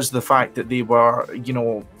 was the fact that they were, you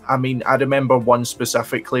know, I mean, I remember one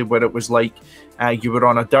specifically where it was like you were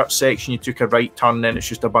on a dirt section, you took a right turn, and it's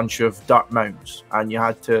just a bunch of dirt mounds, and you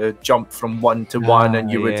had to jump from one to one,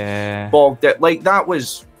 and you would bog it. Like that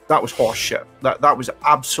was horse shit. That was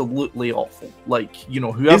absolutely awful. Like, you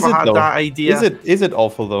know, whoever had that idea. Is it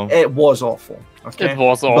awful though? It was awful. Okay? It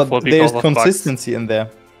was awful. But there's consistency in there.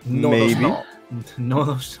 No, maybe. No,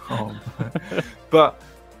 there's not. But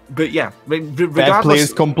yeah, regardless. Bad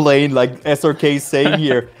players complain, like SRK is saying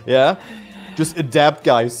here. Yeah, just adapt,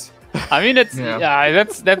 guys. I mean, it's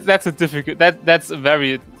that's a difficult. That's a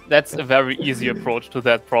very easy approach to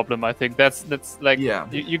that problem. I think that's like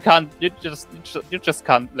you just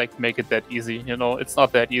can't like make it that easy. You know, it's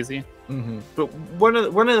not that easy. But one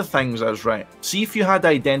of the things is, right, see if you had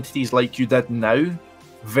identities like you did now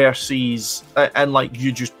versus and like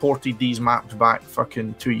you just ported these maps back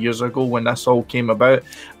fucking 2 years ago when this all came about,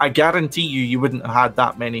 I guarantee you wouldn't have had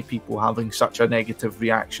that many people having such a negative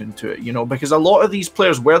reaction to it, you know, because a lot of these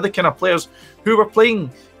players were the kind of players who were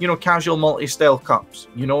playing, you know, casual multi-style cups,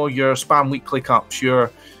 you know, your spam weekly cups,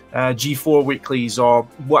 your G4 weeklies, or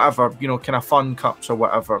whatever, you know, kind of fun cups or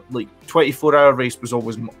whatever. Like 24-hour race was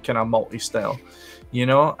always kind of multi-style, you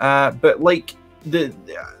know, but like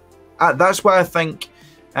that's why I think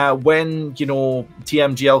when, you know,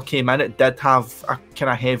 TMGL came in, it did have a kind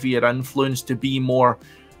of heavier influence to be more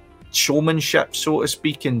showmanship, so to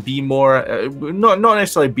speak, and be more, not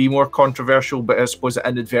necessarily be more controversial, but I suppose it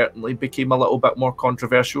inadvertently became a little bit more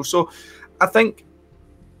controversial. So I think,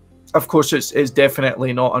 of course, it's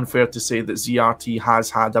definitely not unfair to say that ZRT has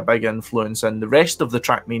had a big influence in the rest of the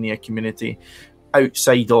Trackmania community,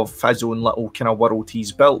 outside of his own little kind of world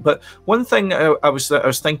he's built. But one thing I was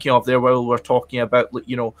thinking of there while we're talking about,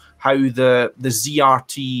 you know, how the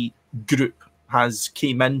ZRT group has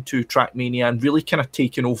came into Trackmania and really kind of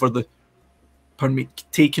taken over the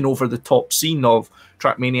top scene of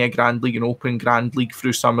Trackmania Grand League and Open Grand League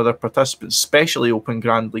through some of their participants, especially Open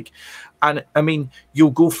Grand League. And I mean,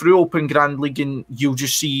 you'll go through Open Grand League and you'll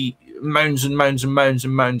just see mounds and mounds and mounds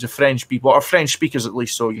and mounds of French people, or French speakers at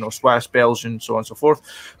least, so, you know, Swiss, Belgian, so on and so forth.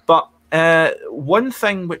 But one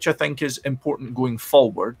thing which I think is important going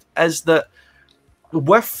forward is that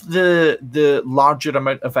with the larger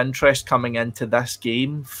amount of interest coming into this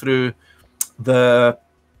game through the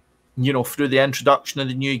introduction of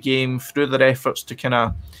the new game, through their efforts to kind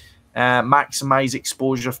of maximize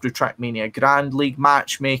exposure through Trackmania Grand League,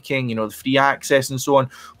 matchmaking, you know, the free access and so on.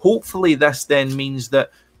 Hopefully this then means that,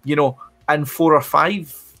 you know, in 4 or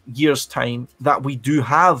 5 years' time, that we do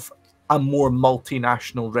have a more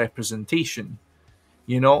multinational representation.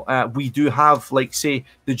 We do have, like, say,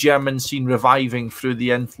 the German scene reviving through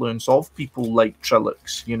the influence of people like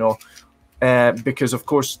Trilux, because, of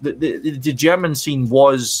course, the German scene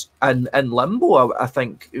was in limbo, I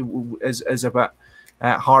think, is a bit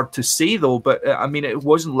hard to say, though. But, I mean, it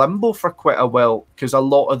was in limbo for quite a while because a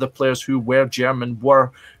lot of the players who were German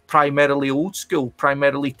were primarily old school,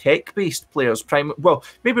 primarily tech-based players. Well,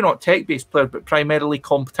 maybe not tech-based players, but primarily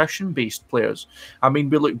competition-based players. I mean,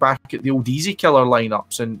 we look back at the old Easy Killer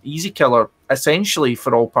lineups, and Easy Killer, essentially,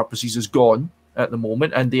 for all purposes, is gone at the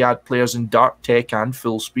moment, and they had players in dark tech and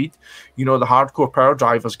full speed. The hardcore power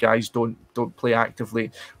drivers guys don't play actively.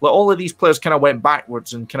 Like, all of these players kind of went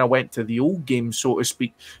backwards and kind of went to the old game, so to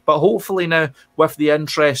speak. But hopefully now, with the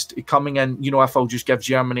interest coming in, if I'll just give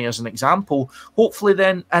Germany as an example, hopefully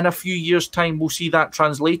then in a few years' time we'll see that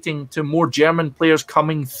translating to more German players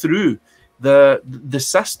coming through the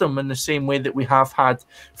system in the same way that we have had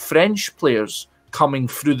French players coming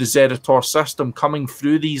through the Zerator system, coming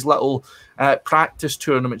through these little practice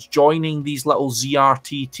tournaments, joining these little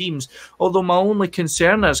ZRT teams. Although my only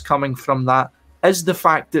concern is coming from that is the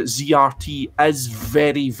fact that ZRT is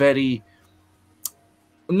very, very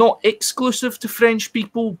not exclusive to French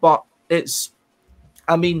people, but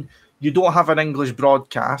you don't have an English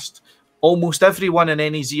broadcast. Almost everyone in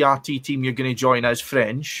any ZRT team you're going to join is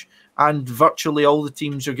French, and virtually all the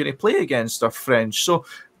teams you're going to play against are French. So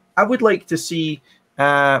I would like to see,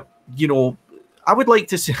 I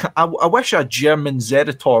wish a German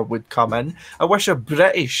Zerator would come in. I wish a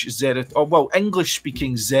British Zerator,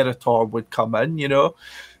 English-speaking Zerator would come in,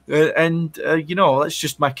 that's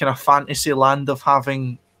just my kind of fantasy land of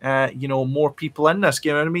having, more people in this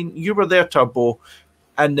game. I mean, you were there, Turbo,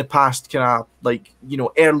 in the past kind of,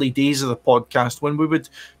 early days of the podcast when we would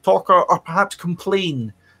talk or perhaps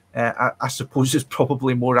complain, I suppose is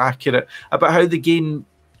probably more accurate, about how the game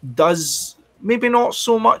does, maybe not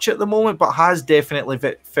so much at the moment, but has definitely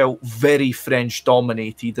felt very French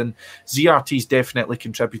dominated, and ZRT's definitely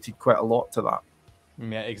contributed quite a lot to that.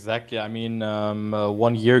 Yeah, exactly. I mean,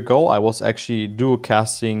 1 year ago, I was actually duo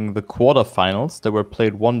casting the quarterfinals that were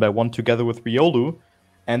played 1-by-1 together with Riolu,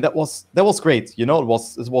 and that was great. It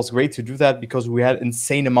was great to do that because we had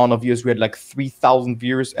insane amount of viewers. We had like 3,000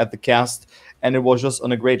 viewers at the cast, and it was just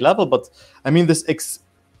on a great level. But I mean, that's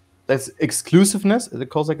exclusiveness, is it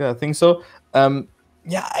called like that? I think so.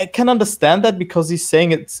 I can understand that because he's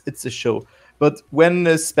saying it's a show. But when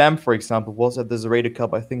Spam, for example, was at the Zerator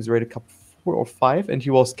Cup, I think Zerator Cup 4 or 5, and he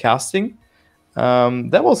was casting,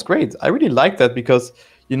 that was great. I really liked that because,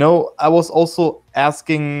 I was also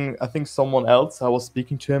asking, I think someone else, I was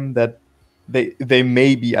speaking to him that they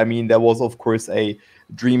maybe, I mean, there was of course a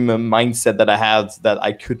dream mindset that I had that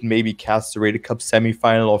I could maybe cast the Zerator Cup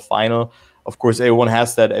semifinal or final. Of course, everyone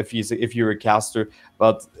has that if you're a caster,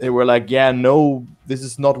 but they were like, yeah, no, this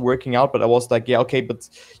is not working out. But I was like, yeah, okay, but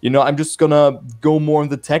I'm just gonna go more on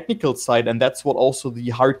the technical side, and that's what also the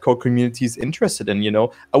hardcore community is interested in.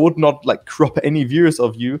 I would not crop any viewers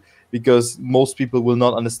of you because most people will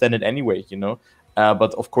not understand it anyway.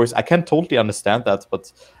 But of course, I can totally understand that.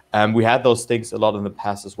 But we had those things a lot in the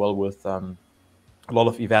past as well with. A lot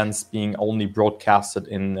of events being only broadcasted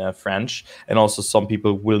in French, and also some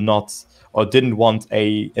people will not or didn't want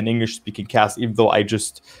an English-speaking cast, even though I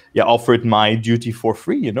just offered my duty for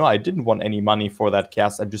free. I didn't want any money for that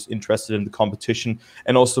cast. I'm just interested in the competition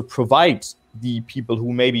and also provide the people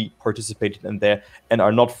who maybe participated in there and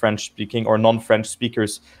are not French-speaking or non-French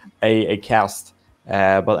speakers a cast.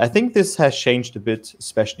 But I think this has changed a bit,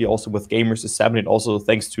 especially also with Gamers Assembly, and also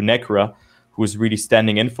thanks to Necra, who is really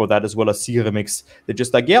standing in for that, as well as Ceremix. They're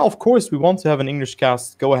just like, yeah, of course, we want to have an English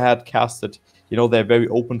cast. Go ahead, cast it. They're very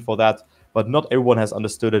open for that, but not everyone has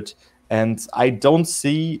understood it. And I don't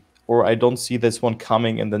see this one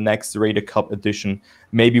coming in the next Zerator Cup edition,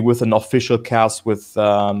 maybe with an official cast with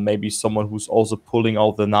maybe someone who's also pulling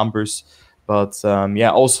all the numbers. But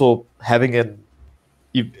also having a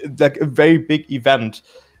very big event,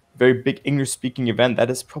 very big English-speaking event, that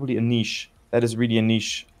is probably a niche. That is really a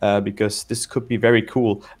niche because this could be very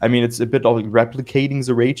cool. I mean, it's a bit of replicating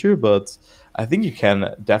Zerator, but I think you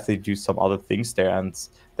can definitely do some other things there. And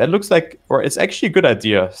that looks like, or it's actually a good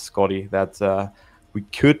idea, Scotty, that we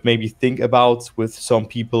could maybe think about with some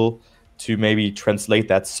people to maybe translate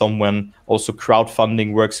that. Someone also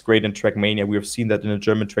crowdfunding works great in Trackmania. We have seen that in the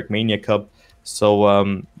German Trackmania Cup.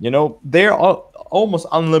 So, there are almost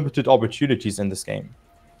unlimited opportunities in this game.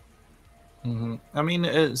 Mm-hmm. I mean,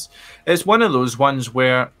 it's one of those ones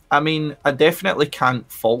where, I mean, I definitely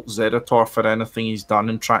can't fault Zerator for anything he's done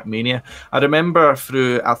in Trackmania. I remember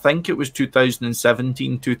through, I think it was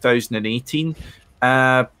 2017, 2018,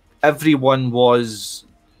 everyone was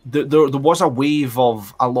there was a wave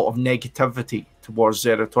of a lot of negativity towards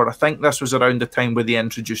Zerator. I think this was around the time where they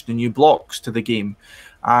introduced the new blocks to the game,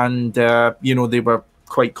 and you know, they were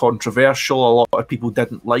quite controversial. A lot of people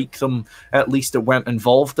didn't like them, at least that weren't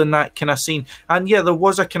involved in that kind of scene. And yeah, there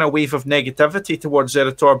was a kind of wave of negativity towards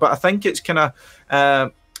Zerator, but I think it's kind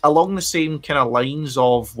of along the same kind of lines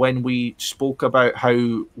of when we spoke about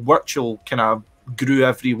how virtual kind of grew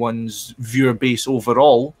everyone's viewer base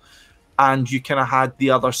overall. And you kind of had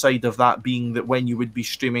the other side of that being that when you would be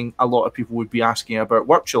streaming, a lot of people would be asking about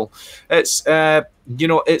virtual. It's you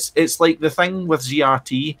know, it's like the thing with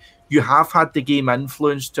ZRT. You have had the game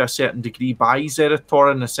influenced to a certain degree by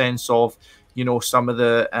Zerator in the sense of, you know, some of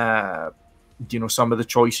the some of the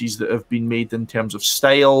choices that have been made in terms of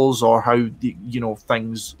styles or how the, you know,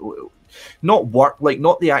 things not work, like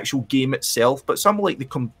not the actual game itself, but some like the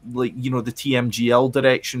TMGL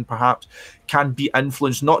direction perhaps can be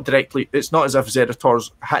influenced, not directly. It's not as if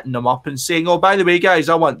Zerator's hitting them up and saying, oh, by the way, guys,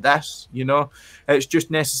 I want this, you know. It's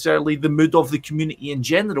just necessarily the mood of the community in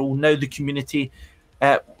general. Now the community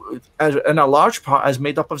in a large part is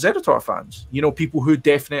made up of Zerator fans, you know, people who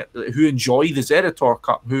enjoy the Zerator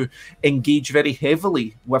Cup, who engage very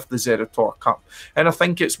heavily with the Zerator Cup. And I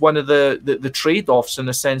think it's one of the trade-offs in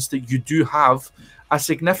the sense that you do have a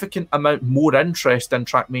significant amount more interest in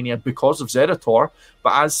Trackmania because of Zerator,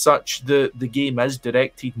 but as such, the game is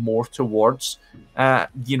directed more towards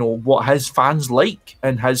you know, what his fans like,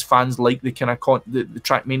 and his fans like the kind of the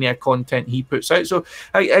Trackmania content he puts out. So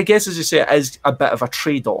I guess, as you say, it is a bit of a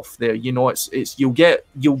trade-off there. You know, it's you'll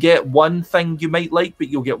get one thing you might like, but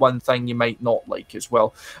you'll get one thing you might not like as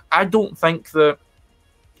well. I don't think that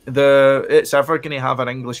it's ever going to have an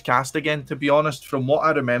English cast again, to be honest. From what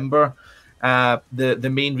I remember, the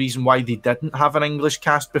main reason why they didn't have an English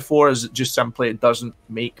cast before is just simply it doesn't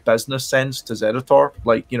make business sense to Zerator.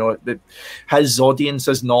 Like, you know, his audience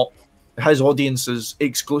is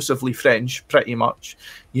exclusively French, pretty much.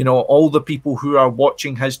 You know, all the people who are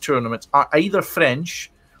watching his tournaments are either French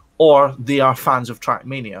or they are fans of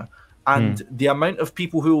Trackmania. And the amount of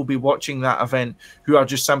people who will be watching that event who are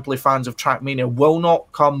just simply fans of Trackmania will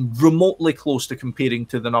not come remotely close to comparing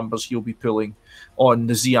to the numbers he'll be pulling on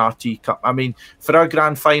the ZRT Cup. I mean, for our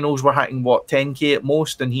grand finals, we're hitting, what, 10k at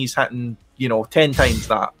most, and he's hitting, you know, 10 times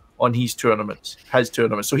that on his tournaments.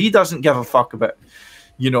 So he doesn't give a fuck about,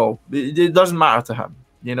 you know, it doesn't matter to him.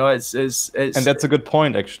 You know, it's and that's a good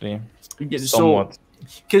point, actually. Somewhat.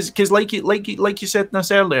 Because like you said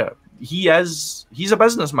this earlier, he's a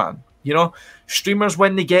businessman. You know, streamers,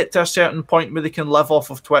 when they get to a certain point where they can live off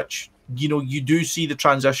of Twitch, you know, you do see the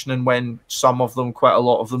transition, and when some of them, quite a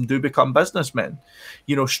lot of them, do become businessmen.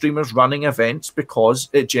 You know, streamers running events because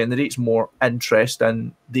it generates more interest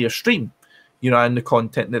in their stream, you know, and the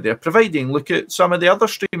content that they're providing. Look at some of the other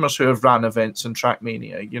streamers who have ran events in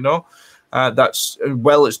Trackmania, you know. That's,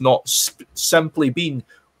 well, it's not simply been,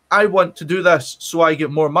 I want to do this so I get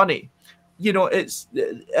more money. You know,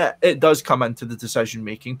 it does come into the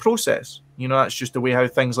decision-making process. You know, that's just the way how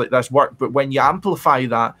things like this work. But when you amplify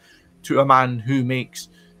that to a man who makes,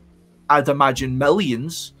 I'd imagine,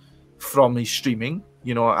 millions from his streaming,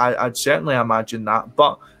 you know, I'd certainly imagine that.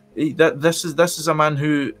 But this is a man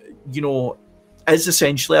who, you know, is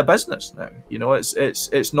essentially a business now. You know,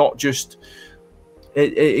 it's not just.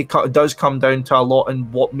 It does come down to a lot in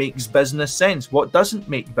what makes business sense, what doesn't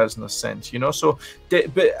make business sense, you know. So,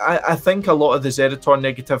 but I think a lot of the Zerator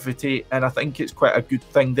negativity, and I think it's quite a good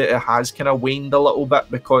thing that it has kind of waned a little bit,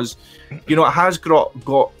 because, you know, it has brought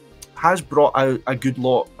out a good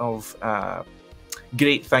lot of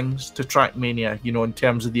great things to Trackmania, you know, in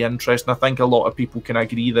terms of the interest. And I think a lot of people can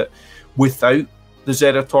agree that without the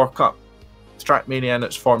Zerator Cup, Trackmania in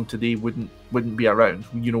its form today wouldn't be around.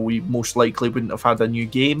 You know, we most likely wouldn't have had a new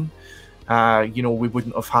game. You know, we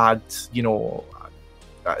wouldn't have had, you know,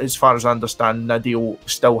 as far as I understand, Nidio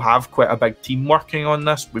still have quite a big team working on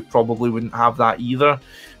this. We probably wouldn't have that either.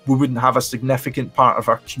 We wouldn't have a significant part of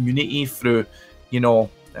our community through, you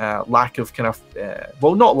know, lack of kind of,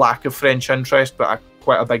 well, not lack of French interest, but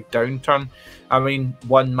quite a big downturn. I mean,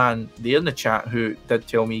 one man there in the chat who did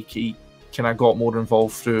tell me he kind of got more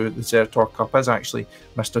involved through the Zerator Cup is actually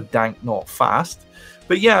Mr. Dank Not Fast.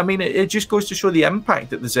 But yeah, I mean, it just goes to show the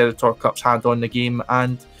impact that the Zerator Cup's had on the game.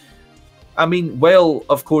 And I mean, well,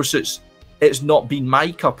 of course, it's not been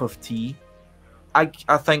my cup of tea. I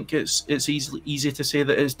think it's easy to say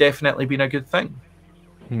that it's definitely been a good thing.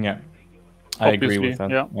 Yeah, I agree with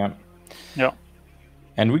that. Yeah.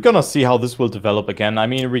 And we're gonna see how this will develop again. I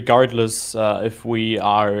mean, regardless if we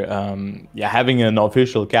are having an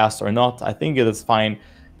official cast or not, I think it is fine,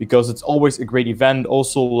 because it's always a great event.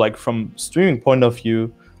 Also, like from streaming point of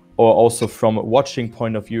view, or also from a watching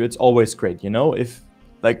point of view, it's always great, you know, if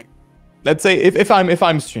like, let's say if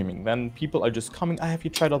I'm streaming, then people are just coming, have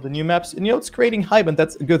you tried out the new maps? And you know, it's creating hype, and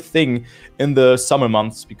that's a good thing in the summer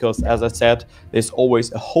months, because as I said, there's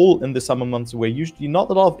always a hole in the summer months where usually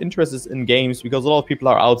not a lot of interest is in games, because a lot of people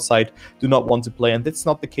are outside, do not want to play, and that's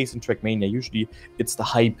not the case in Trackmania. Usually it's the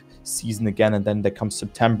hype season again, and then there comes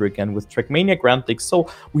September again with Trackmania Grand League. So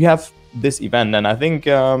we have this event, and I think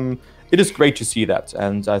it is great to see that,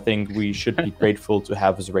 and I think we should be grateful to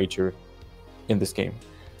have Zerator in this game.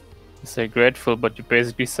 You say grateful, but you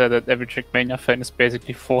basically said that every Trackmania fan is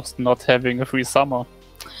basically forced not having a free summer.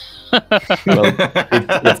 Well,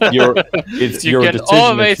 it's You your can decision.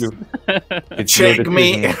 always- It's your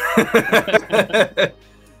Checkmate. decision.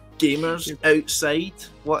 Gamers outside.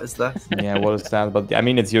 What is that? Yeah, what is that? But I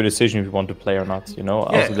mean, it's your decision if you want to play or not. You know,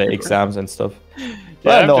 Yeah. also the exams and stuff. Yeah,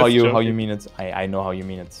 But I I'm know just how you joking. mean it. I know how you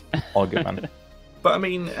mean it. All good, man. But I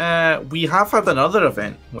mean, we have had another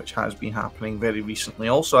event which has been happening very recently.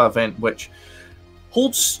 Also, an event which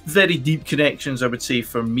holds very deep connections, I would say,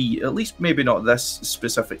 for me. At least maybe not this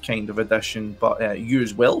specific kind of edition, but you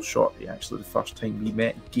as well, Shorty. Actually, the first time we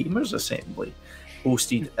met, Gamers Assembly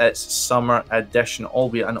hosted its summer edition,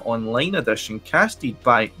 albeit an online edition, casted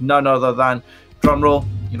by none other than, drumroll,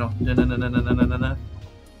 you know,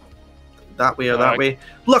 that way or that way.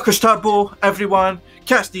 LuckersTurbo, everyone.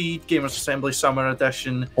 Casted Gamers Assembly Summer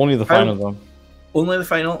Edition. Only the final though. Only the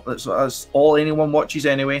final. That's all anyone watches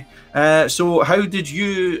anyway. So how did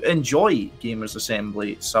you enjoy Gamers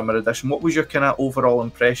Assembly Summer Edition? What was your kind of overall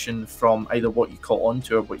impression from either what you caught on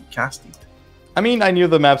to or what you casted? I mean, I knew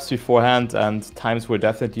the maps beforehand, and times were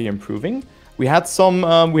definitely improving. We had some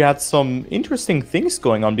interesting things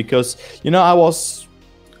going on, because you know I was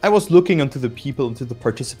looking into the people, into the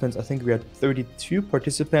participants. I think we had 32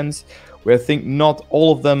 participants, where I think not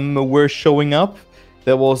all of them were showing up.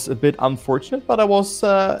 That was a bit unfortunate, but I was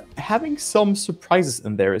having some surprises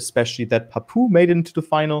in there, especially that Papu made it into the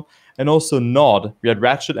final, and also Nod. We had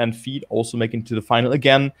Ratchet and Feed also making it to the final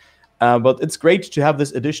again. But it's great to have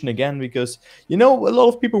this edition again, because, you know, a lot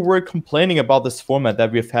of people were complaining about this format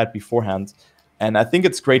that we've had beforehand. And I think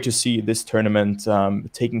it's great to see this tournament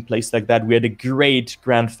taking place like that. We had a great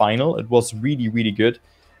grand final. It was really, really good.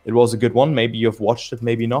 It was a good one. Maybe you've watched it,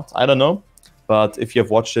 maybe not. I don't know. But if you have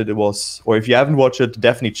watched it, it was... Or if you haven't watched it,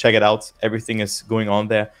 definitely check it out. Everything is going on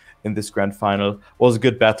there in this grand final. It was a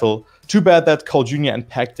good battle. Too bad that Carl Jr. and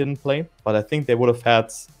Pac didn't play. But I think they would have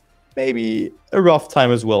had maybe a rough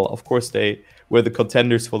time as well. Of course, they were the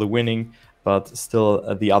contenders for the winning. But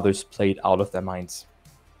still, the others played out of their minds.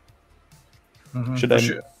 Mm-hmm,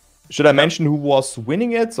 should I mention who was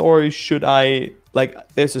winning it, or should I, like,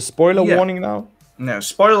 there's a spoiler warning now? No,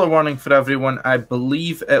 spoiler warning for everyone. I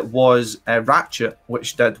believe it was Ratchet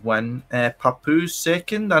which did win. Papu's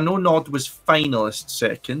second. I know Nod was finalist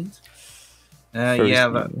second.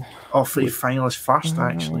 Finalist first,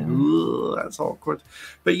 actually. Ugh, that's awkward.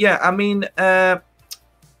 But yeah, I mean,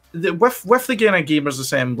 with the Gamers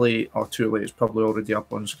Assembly, too late, it's probably already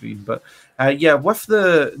up on screen, but with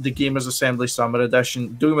the Gamers Assembly Summer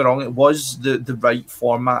Edition, don't get me wrong, it was the right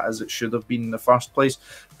format as it should have been in the first place.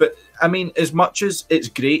 But I mean, as much as it's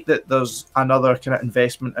great that there's another kind of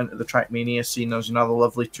investment into the Trackmania scene, there's another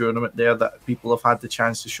lovely tournament there that people have had the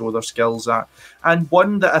chance to show their skills at, and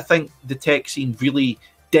one that I think the tech scene really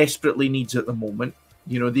desperately needs at the moment.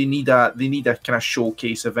 You know, they need a kind of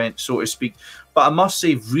showcase event, so to speak. But I must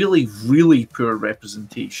say, really, really poor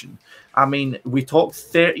representation. I mean, we talked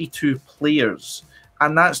 32 players,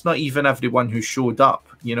 and that's not even everyone who showed up,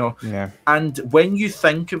 you know. Yeah. And when you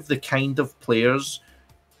think of the kind of players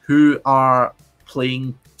who are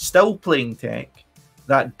still playing tech,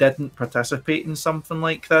 that didn't participate in something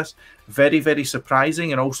like this, very, very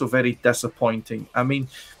surprising and also very disappointing. I mean,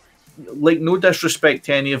 like, no disrespect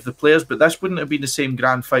to any of the players, but this wouldn't have been the same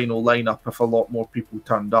grand final lineup if a lot more people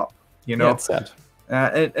turned up. You know, Yeah, it's sad.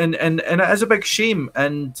 And it is a big shame.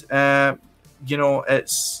 And you know,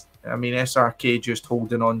 it's, I mean, SRK just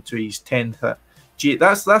holding on to his 10th at G.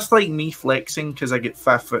 That's like me flexing because I get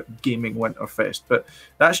 5th at Gaming Winterfest. But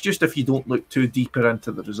that's just if you don't look too deeper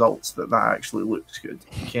into the results that actually looks good.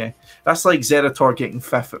 Okay, that's like Zerator getting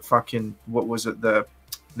 5th at fucking, what was it, the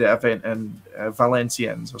event in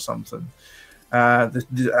Valenciennes or something.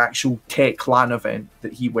 The actual Tech LAN event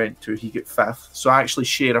that he went to, he got 5th. So I actually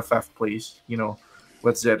share a 5th place, you know,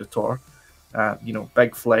 with Zerator. You know,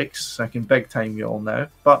 big flex. I can big time you all now.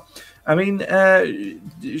 But I mean,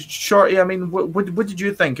 Shorty, I mean, what did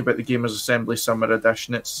you think about the Gamers Assembly Summer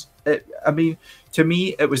Edition? I mean, to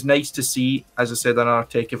me, it was nice to see, as I said, another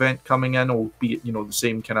tech event coming in, albeit, you know, the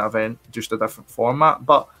same kind of event, just a different format.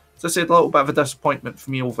 But as I said, a little bit of a disappointment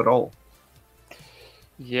for me overall.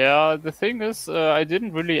 Yeah, the thing is, I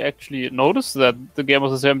didn't really actually notice that the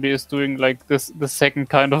Gamers Assembly is doing like the second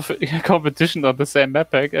kind of competition on the same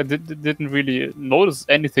map pack. I didn't really notice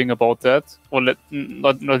anything about that, or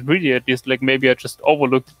not really at least. Like maybe I just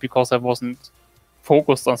overlooked it because I wasn't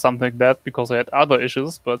focused on something like that because I had other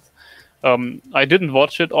issues. But I didn't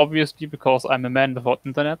watch it obviously because I'm a man without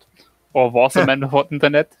internet. Or was a man without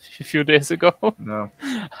internet a few days ago. No.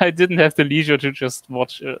 I didn't have the leisure to just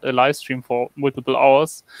watch a live stream for multiple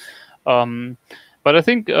hours. But I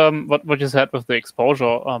think what you said with the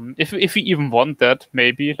exposure, if we even want that,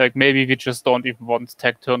 maybe we just don't even want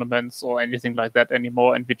tech tournaments or anything like that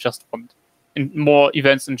anymore, and we just want more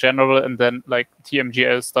events in general, and then like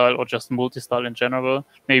TMGL style or just multi-style in general.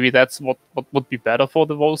 Maybe that's what would be better for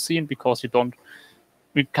the WoW scene, because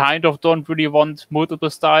we kind of don't really want multiple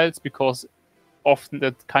styles, because often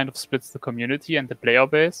that kind of splits the community and the player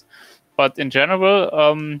base. But in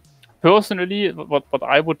general, personally, what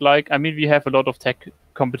I would like, I mean, we have a lot of tech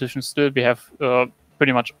competitions still. We have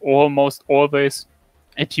pretty much almost always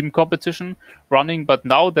a team competition running. But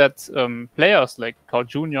now that players like Carl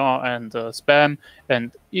Jr. and Spam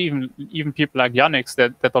and even people like Yannick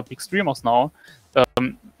that are big streamers now,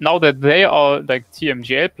 now that they are like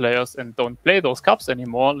TMGL players and don't play those cups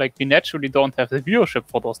anymore, like we naturally don't have the viewership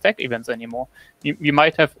for those tech events anymore. We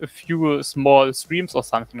might have a few small streams or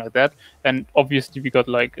something like that, and obviously we got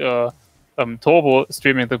like Turbo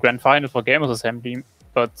streaming the grand final for Gamers Assembly,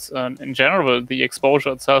 but in general the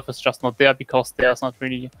exposure itself is just not there, because there are not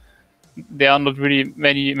really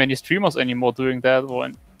many streamers anymore doing that, or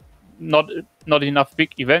not enough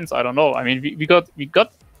big events. I don't know. I mean, we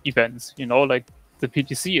got events, you know, like the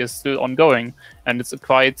PTC is still ongoing, and it's a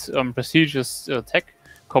quite prestigious tech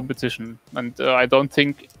competition. And I don't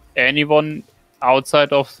think anyone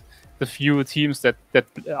outside of the few teams that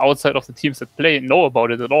outside of the teams that play know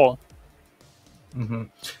about it at all. Mm-hmm.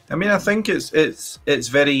 I mean, I think it's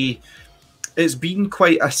been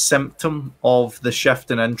quite a symptom of the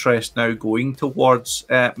shift in interest now going towards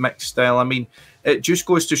mixed style. I mean, it just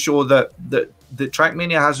goes to show that the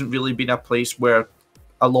Trackmania hasn't really been a place where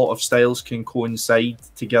a lot of styles can coincide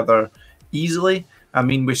together easily. I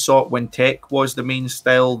mean, we saw it when tech was the main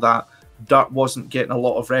style, that Dirt wasn't getting a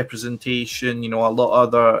lot of representation, you know, a lot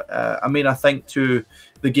of other... I mean, I think to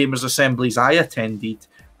the Gamers Assemblies I attended,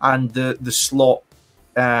 and the slot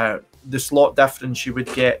difference you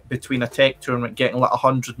would get between a tech tournament getting like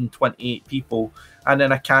 128 people, and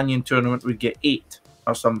then a Canyon tournament would get 8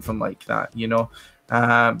 or something like that, you know.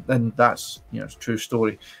 And that's, you know, it's a true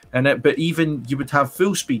story. But even you would have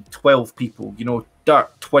full speed 12 people, you know, Dirt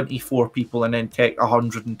 24 people, and then tech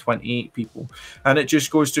 128 people. And it just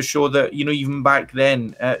goes to show that, you know, even back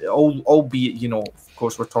then, albeit, you know, of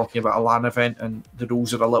course we're talking about a LAN event and the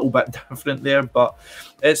rules are a little bit different there, but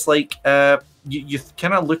it's like you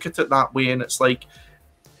kind of look at it that way, and it's like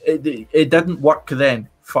it didn't work then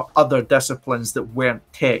for other disciplines that weren't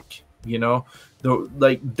tech, you know.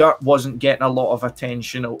 Like Dirt wasn't getting a lot of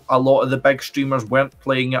attention. A lot of the big streamers weren't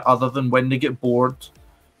playing it other than when they get bored.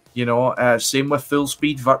 You know, same with full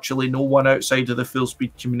speed. Virtually no one outside of the full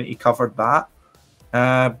speed community covered that.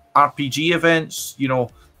 RPG events, you know,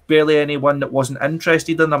 barely anyone that wasn't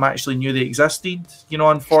interested in them actually knew they existed. You know,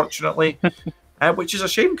 unfortunately, which is a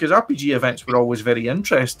shame, because RPG events were always very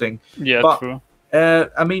interesting. Yeah, but, true.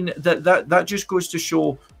 I mean, that just goes to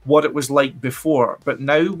show what it was like before. But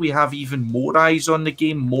now we have even more eyes on the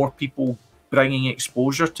game, more people bringing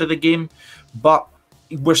exposure to the game. But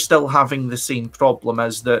we're still having the same problem,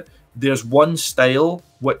 as that there's one style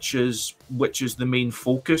which is the main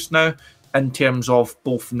focus now, in terms of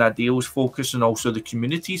both Nadeo's focus and also the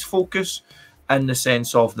community's focus, in the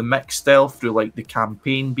sense of the mixed style, through like the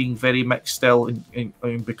campaign being very mixed style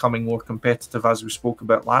and becoming more competitive, as we spoke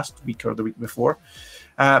about last week or the week before.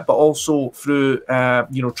 But also through,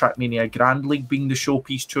 you know, Trackmania Grand League being the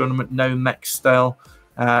showpiece tournament now mixed style.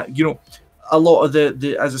 You know, a lot of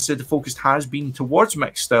the as I said, the focus has been towards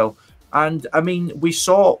mixed style. And I mean, we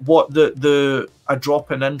saw what a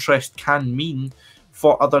drop in interest can mean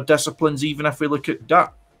for other disciplines, even if we look at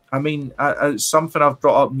Dirt. I mean, it's something I've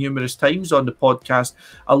brought up numerous times on the podcast.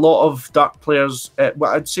 A lot of Dirt players,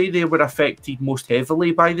 well, I'd say they were affected most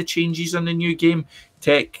heavily by the changes in the new game.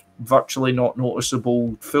 Tech, virtually not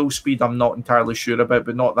noticeable. Full speed, I'm not entirely sure about,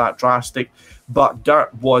 but not that drastic. But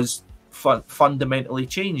Dirt was fundamentally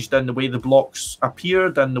changed in the way the blocks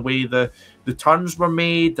appeared, and the way the turns were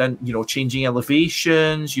made, and, you know, changing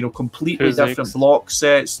elevations, you know, completely different block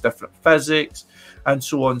sets, different physics, and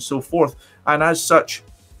so on and so forth. And as such,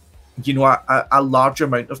 you know, a large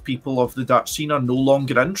amount of people of the Dutch scene are no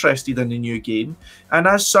longer interested in the new game. And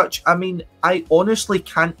as such, I mean, I honestly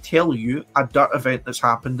can't tell you a Dart event that's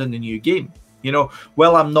happened in the new game. You know,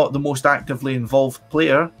 while I'm not the most actively involved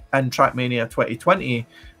player in Trackmania 2020,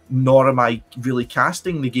 nor am I really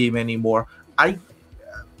casting the game anymore,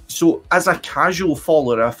 so as a casual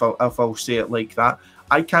follower, if I'll say it like that,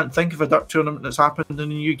 I can't think of a Dart tournament that's happened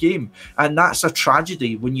in a new game. And that's a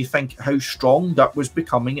tragedy when you think how strong Dart was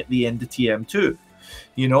becoming at the end of TM2.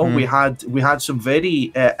 You know, we had some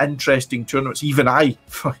very interesting tournaments. Even I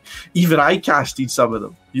casted some of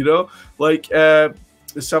them, you know, like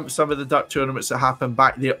some of the Dart tournaments that happened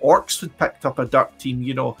back there. Orcs had picked up a Dart team,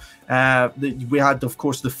 you know. We had, of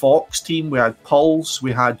course, the Fox team, we had Pulse,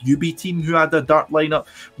 we had UB team who had a Dart lineup.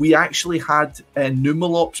 We actually had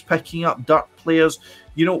Numalops picking up Dart players.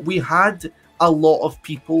 You know, we had a lot of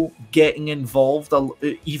people getting involved,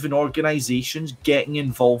 even organizations getting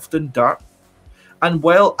involved in Dart. And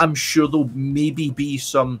while I'm sure there'll maybe be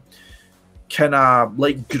some kind of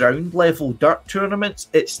like ground level Dart tournaments,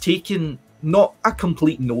 it's taken not a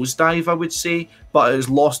complete nosedive, I would say, but it has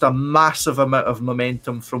lost a massive amount of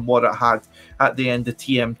momentum from what it had at the end of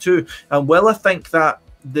TM2. And while I think that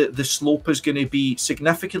the slope is going to be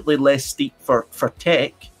significantly less steep for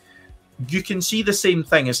tech, you can see the same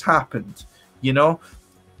thing has happened, you know?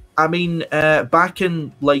 I mean, back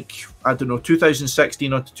in, like, I don't know,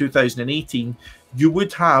 2016 or 2018, you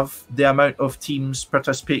would have the amount of teams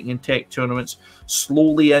participating in tech tournaments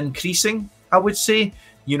slowly increasing, I would say.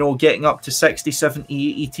 You know, getting up to 60,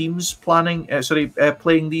 70, 80 teams playing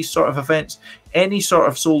these sort of events. Any sort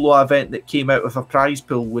of solo event that came out of a prize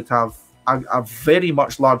pool would have a very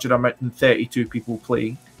much larger amount than 32 people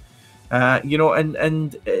playing. You know,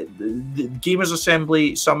 and the Gamers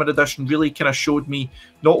Assembly Summer Edition really kind of showed me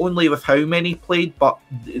not only with how many played, but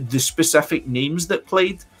the specific names that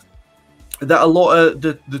played, that a lot of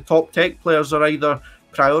the top tech players are either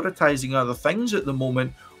prioritizing other things at the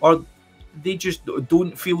moment, or they just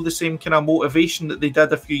don't feel the same kind of motivation that they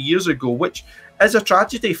did a few years ago, which is a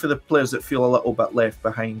tragedy for the players that feel a little bit left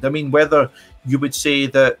behind. I mean, whether you would say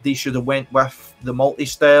that they should have went with the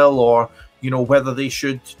multi-style, or, you know, whether they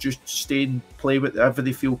should just stay and play with whatever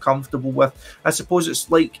they feel comfortable with. I suppose it's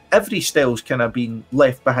like every style's kind of been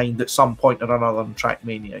left behind at some point or another in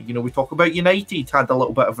Trackmania. You know, we talk about United had a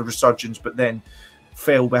little bit of a resurgence, but then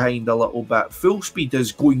fell behind a little bit. Full Speed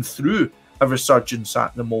is going through a resurgence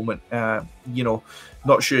at the moment. You know,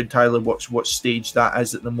 not sure entirely what stage that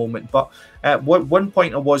is at the moment. But one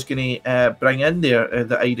point I was going to bring in there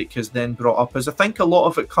that Eirik has then brought up is I think a lot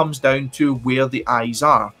of it comes down to where the eyes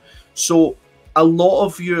are. So a lot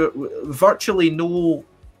of virtually no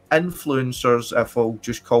influencers, if I'll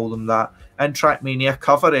just call them that, in Trackmania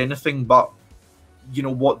cover anything but, you know,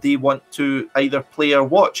 what they want to either play or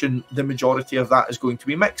watch, and the majority of that is going to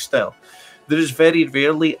be mixed style. There is very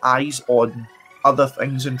rarely eyes on other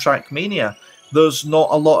things in Trackmania. There's not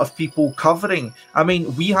a lot of people covering. I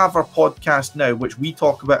mean, we have our podcast now, which we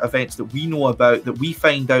talk about events that we know about, that we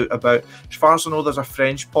find out about. As far as I know, there's a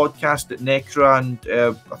French podcast that Necra and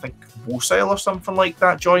I think Wosile or something like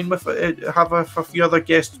that join with, have a few other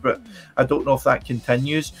guests, but I don't know if that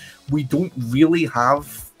continues. We don't really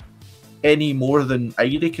have any more than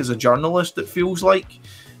Eirik as a journalist, it feels like.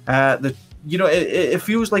 You know, it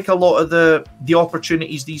feels like a lot of the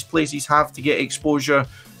opportunities these places have to get exposure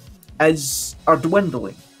are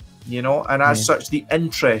dwindling, you know, and as such, the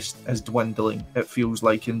interest is dwindling, it feels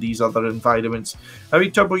like, in these other environments. I mean,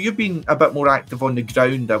 Turbo, you've been a bit more active on the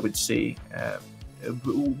ground, I would say.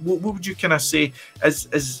 What would you kind of say?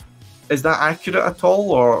 Is that accurate at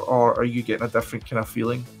all, or are you getting a different kind of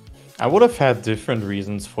feeling? I would have had different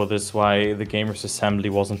reasons for this, why the Gamers Assembly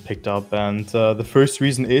wasn't picked up, and the first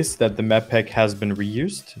reason is that the map pack has been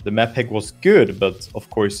reused. The map pack was good, but of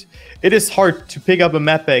course it is hard to pick up a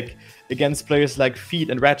map pack against players like Feet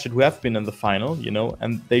and Ratchet who have been in the final, you know,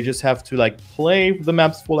 and they just have to like play the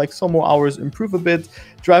maps for like some more hours, improve a bit,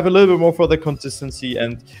 drive a little bit more for the consistency,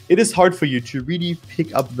 and it is hard for you to really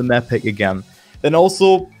pick up the map pack again. Then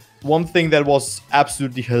also, one thing that was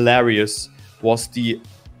absolutely hilarious was the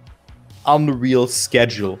unreal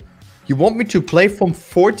schedule. You want me to play from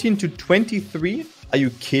 14 to 23? Are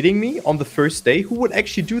you kidding me? On the first day? Who would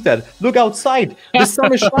actually do that? Look outside. The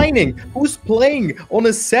sun is shining. Who's playing on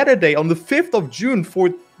a Saturday on the 5th of June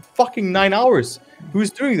for fucking 9 hours?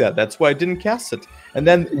 Who's doing that? That's why I didn't cast it. And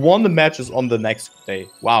then won the matches on the next day.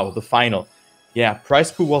 Wow, the final. Yeah,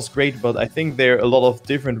 prize pool was great, but I think there are a lot of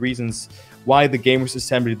different reasons why the Gamers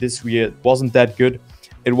Assembly this year wasn't that good.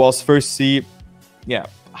 It was firstly, yeah,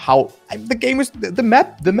 how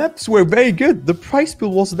the maps were very good. The prize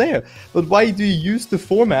pool was there, but why do you use the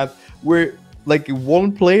format where like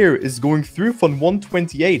one player is going through from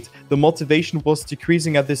 128. The motivation was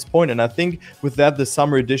decreasing at this point, and I think with that the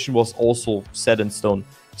summer edition was also set in stone.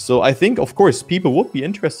 So I think, of course, people would be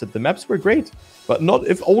interested. The maps were great, but not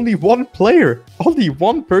if only one player, only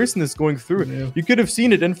one person is going through. Yeah. You could have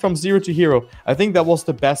seen it in From Zero to Hero. I think that was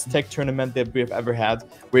the best tech tournament that we have ever had,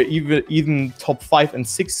 where even top 5 and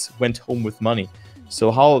 6 went home with money.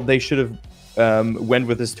 So how they should have went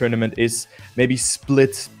with this tournament is maybe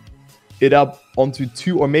split it up onto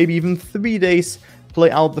 2 or maybe even 3 days,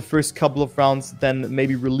 play out the first couple of rounds, then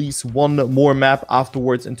maybe release one more map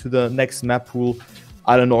afterwards into the next map pool.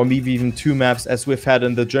 I don't know, or maybe even 2 maps as we've had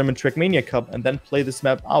in the German Trackmania Cup, and then play this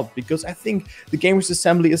map out. Because I think the Gamers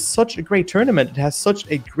Assembly is such a great tournament. It has such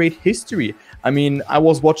a great history. I mean, I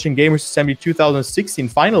was watching Gamers Assembly 2016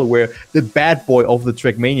 final where the bad boy of the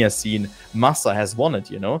Trackmania scene, Massa, has won it,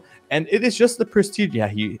 you know? And it is just the prestige. Yeah,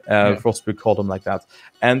 Frostberg called him like that.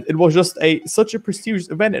 And it was just such a prestigious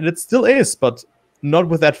event, and it still is, but not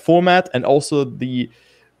with that format and also the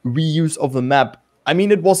reuse of the map. I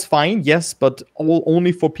mean, it was fine, yes, but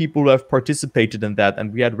only for people who have participated in that.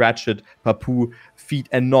 And we had Ratchet, Papu, Feet,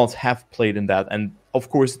 and Not have played in that. And of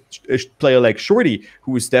course, a player like Shorty,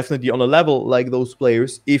 who is definitely on a level like those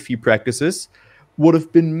players, if he practices, would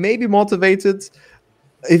have been maybe motivated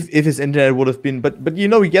if his internet would have been. But you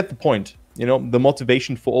know, you get the point. You know, the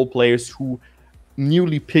motivation for all players who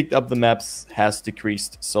newly picked up the maps has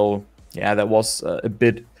decreased. So yeah, that was a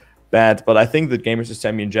bit bad. But I think that Gamers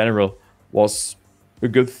Assembly in general was a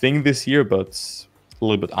good thing this year, but a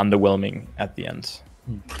little bit underwhelming at the end.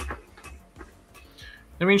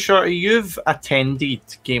 I mean, Shorty, you've attended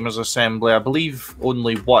Gamers Assembly, I believe,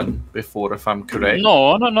 only one before, if I'm correct.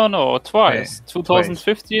 No, twice.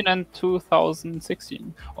 2015 and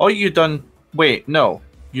 2016. Oh, you done... Wait, no.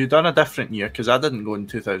 You done a different year, because I didn't go in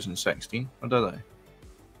 2016, or did I?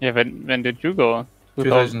 Yeah, when did you go?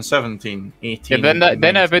 2017, 18. Yeah,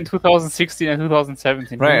 then I went 2016 and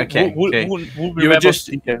 2017. Right, okay. Who you were just...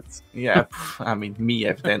 Yeah, I mean, me,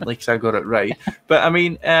 evidently, because I got it right. But, I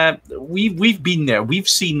mean, we've been there. We've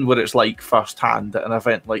seen what it's like firsthand at an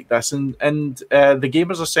event like this. And the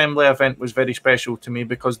Gamers Assembly event was very special to me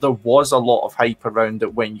because there was a lot of hype around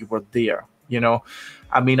it when you were there, you know?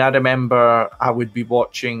 I mean, I remember I would be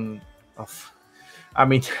watching... I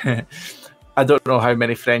mean... I don't know how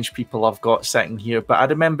many French people I've got sitting here, but I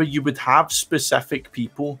remember you would have specific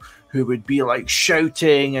people who would be like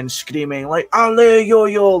shouting and screaming like "Allez yo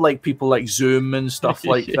yo," like people like Zoom and stuff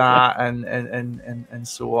like that, and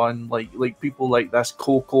so on. Like people like this,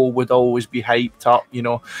 Coco would always be hyped up, you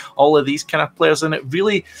know, all of these kind of players, and it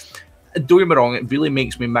really, don't get me wrong, it really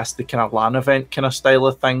makes me miss the kind of LAN event kind of style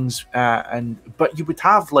of things. But you would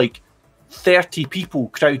have like 30 people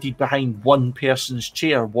crowded behind one person's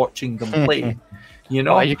chair watching them play. You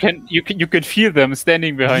know, you could feel them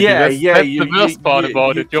standing behind you. That's the worst part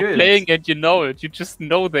about it. You're playing and you know it. You just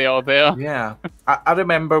know they are there. Yeah, I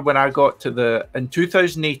remember when I got to in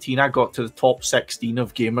 2018, I got to the top 16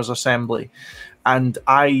 of Gamers Assembly, and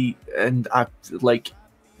I like,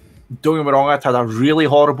 don't get me wrong, I'd had a really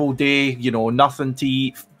horrible day. You know, nothing to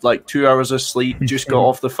eat, like 2 hours of sleep. Just got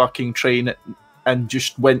off the fucking train and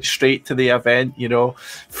just went straight to the event, you know,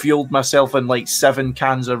 fueled myself in like 7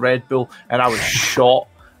 cans of Red Bull, and I was shot.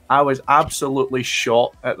 I was absolutely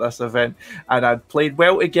shot at this event, and I'd played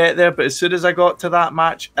well to get there, but as soon as I got to that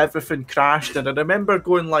match, everything crashed. And I remember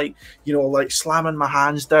going like, you know, like slamming my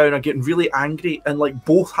hands down or getting really angry, and like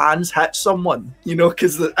both hands hit someone, you know,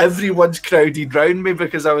 because everyone's crowded round me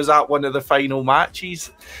because I was at one of the final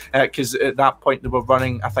matches. Because at that point they were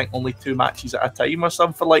running, I think, only 2 matches at a time or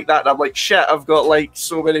something like that. And I'm like, shit, I've got like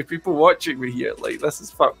so many people watching me here. Like, this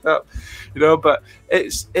is fucked up, you know. But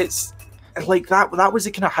it's like that was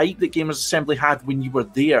the kind of hype that Gamers Assembly had when you were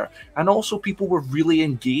there, and also people were really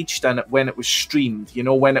engaged in it when it was streamed, you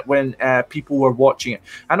know, when people were watching it,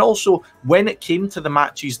 and also when it came to the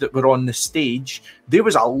matches that were on the stage, there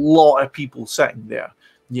was a lot of people sitting there,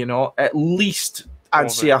 you know, at least I'd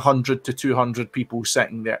say 100 to 200 people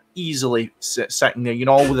sitting there, easily sitting there, you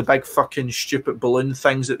know, all with the big fucking stupid balloon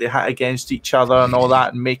things that they hit against each other and all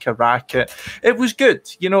that and make a racket. It was good,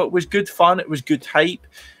 you know, it was good fun, it was good hype.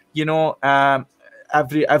 You know,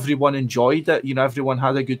 everyone enjoyed it. You know, everyone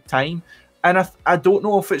had a good time. And I don't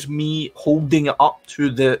know if it's me holding it up to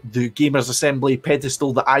the Gamers Assembly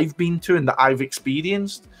pedestal that I've been to and that I've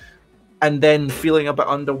experienced, and then feeling a bit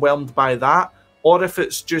underwhelmed by that, or if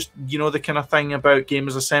it's just, you know, the kind of thing about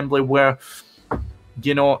Gamers Assembly where,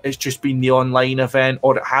 you know, it's just been the online event,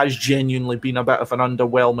 or it has genuinely been a bit of an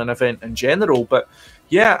underwhelming event in general. But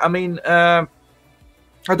yeah, I mean,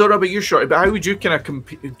 I don't know about you, Shorty, but how would you kind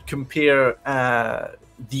of compare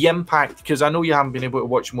the impact, because I know you haven't been able to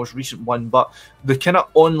watch the most recent one, but the kind of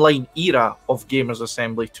online era of Gamers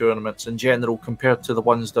Assembly tournaments in general compared to the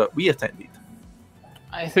ones that we attended?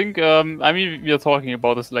 I think, I mean, we are talking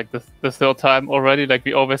about this like the third time already. Like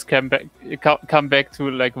we always come back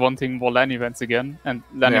to like wanting more LAN events again, and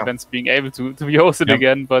LAN events being able to be hosted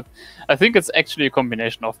again. But I think it's actually a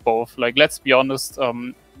combination of both. Like, let's be honest,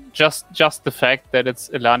 just the fact that it's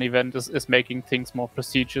a LAN event is making things more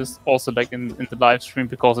prestigious. Also, like in the live stream,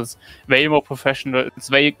 because it's way more professional.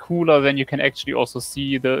 It's way cooler than you can actually also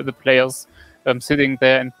see the players sitting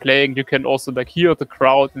there and playing. You can also like hear the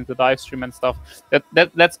crowd in the live stream and stuff.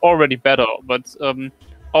 That's already better, but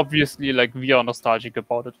obviously like we are nostalgic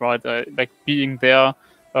about it, right? Like being there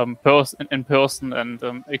in person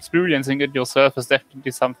and experiencing it yourself is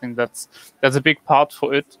definitely something that's a big part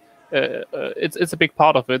for it. It's a big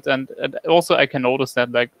part of it, and also I can notice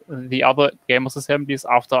that like the other Gamers Assemblies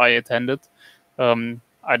after I attended,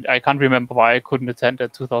 I can't remember why I couldn't attend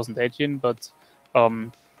at 2018, but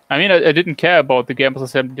I mean, I didn't care about the Gamers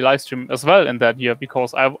Assembly livestream as well in that year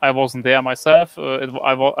because I wasn't there myself.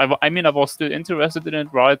 I mean, I was still interested in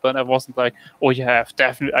it, right? But I wasn't like, oh yeah,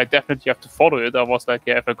 I definitely have to follow it. I was like,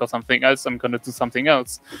 yeah, if I got something else, I'm gonna do something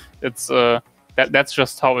else. It's that's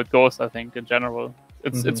just how it goes, I think, in general.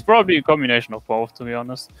 It's probably a combination of both, to be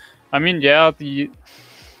honest. I mean, yeah, the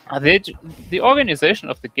organization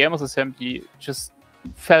of the Gamers Assembly just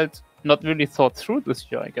felt not really thought through this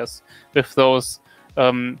year, I guess, with those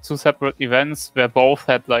two separate events where both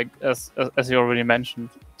had, like, as you already mentioned,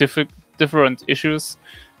 different issues.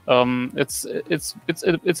 It's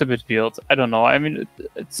a bit weird. I don't know. I mean,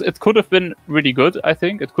 it could have been really good. I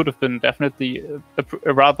think it could have been definitely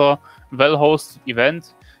a rather well-hosted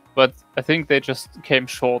event, but I think they just came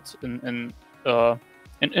short in laying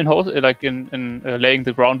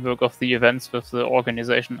the groundwork of the events with the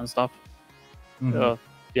organization and stuff.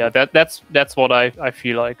 Yeah, that's what I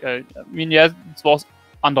feel like. I mean, yeah, it was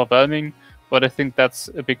underwhelming, but I think that's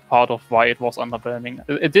a big part of why it was underwhelming.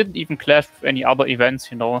 It didn't even clash with any other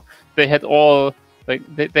events, you know. They had all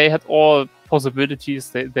they had all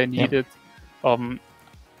possibilities they needed.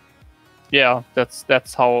 Yeah,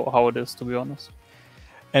 that's how it is, to be honest.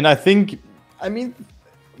 And I think, I mean,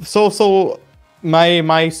 so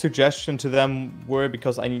my suggestion to them were,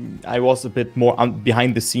 because I was a bit more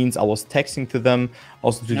behind the scenes, I was texting to them,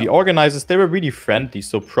 also to the organizers. They were really friendly,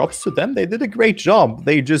 so props to them. They did a great job.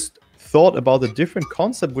 They just thought about a different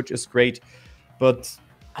concept, which is great. But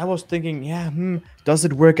I was thinking, does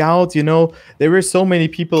it work out? You know, there were so many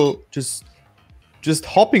people just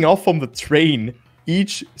hopping off from the train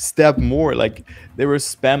each step more. Like, there was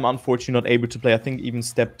spam, unfortunately not able to play, I think even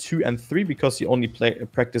step 2 and 3, because he only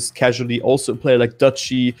practice casually. Also a player like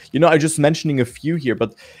Dutchy, you know, I'm just mentioning a few here,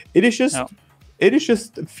 but it just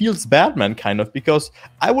feels bad, man, kind of, because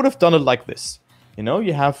I would have done it like this. You know,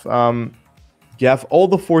 you have all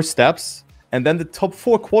the 4 steps, and then the top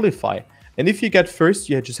 4 qualify, and if you get first,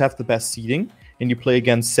 you just have the best seeding, and you play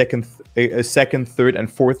against second, third,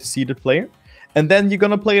 and fourth seeded player. And then you're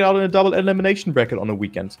going to play it out in a double elimination bracket on a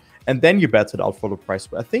weekend. And then you bet it out for the prize.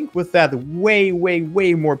 But I think with that, way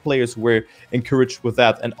more players were encouraged with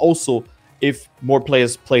that. And also, if more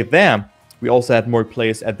players played there, we also had more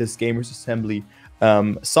players at this Gamers Assembly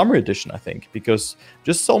Summer Edition, I think. Because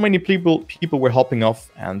just so many people were hopping off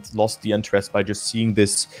and lost the interest by just seeing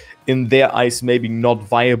this, in their eyes, maybe not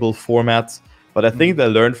viable format. But I think they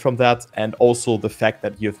learned from that, and also the fact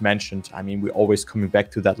that you've mentioned, I mean, we're always coming back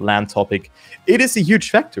to that LAN topic. It is a huge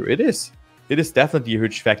factor. It is definitely a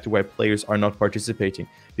huge factor why players are not participating.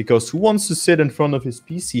 Because who wants to sit in front of his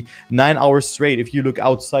PC 9 hours straight if you look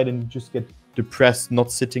outside and you just get depressed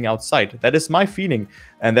not sitting outside? That is my feeling.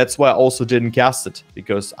 And that's why I also didn't cast it,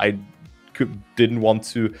 because I didn't want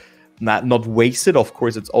to not waste it. Of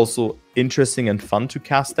course, it's also interesting and fun to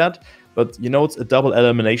cast that. But, you know, it's a double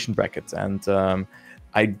elimination bracket, and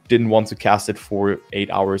I didn't want to cast it for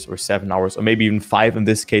 8 hours or 7 hours, or maybe even 5 in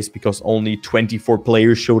this case, because only 24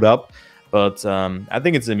 players showed up. But I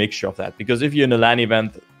think it's a mixture of that, because if you're in a LAN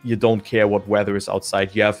event, you don't care what weather is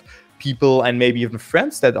outside. You have people and maybe even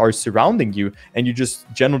friends that are surrounding you, and you just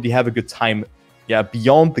generally have a good time,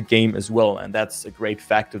 beyond the game as well. And that's a great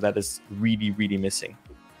factor that is really, really missing.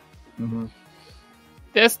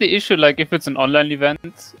 There's the issue, like, if it's an online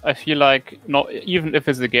event, I feel like, even if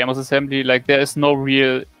it's the Gamers Assembly, like, there is no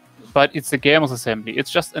real, but it's the Gamers Assembly.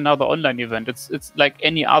 It's just another online event. It's like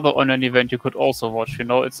any other online event you could also watch, you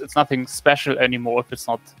know? It's nothing special anymore if it's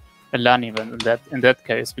not a LAN event in that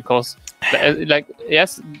case, because, like,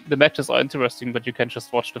 yes, the matches are interesting, but you can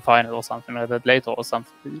just watch the final or something like that later or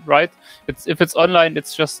something, right? If it's online,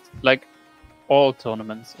 it's just, like, all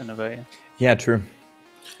tournaments in a way. Yeah, true.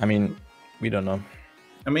 I mean, we don't know.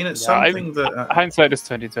 I mean, it's something that hindsight is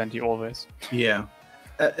 2020 always. Yeah,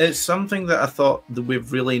 it's something that I thought that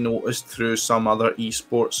we've really noticed through some other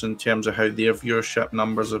esports in terms of how their viewership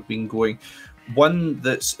numbers have been going. One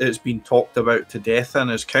it's been talked about to death in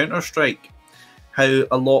is Counter-Strike. How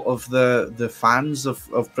a lot of the fans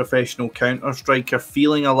of professional Counter-Strike are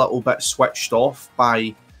feeling a little bit switched off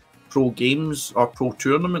by pro games or pro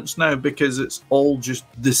tournaments now, because it's all just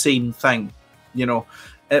the same thing. You know,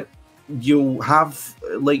 you'll have,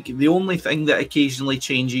 like, the only thing that occasionally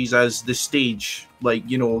changes is the stage, like,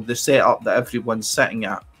 you know, the setup that everyone's sitting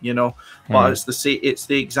at, you know. But it's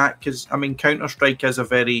the exact, because I mean, Counter-Strike is a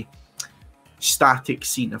very static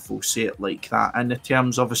scene, if we'll say it like that, and in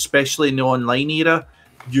terms of, especially in the online era,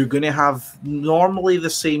 you're going to have normally the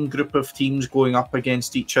same group of teams going up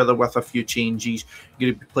against each other with a few changes.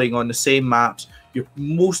 You're going to be playing on the same maps. You're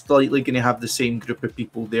most likely going to have the same group of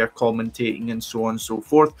people there commentating and so on and so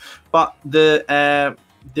forth. But the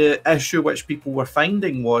issue which people were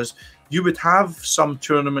finding was you would have some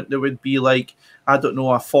tournament that would be like, I don't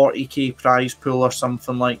know, a 40k prize pool or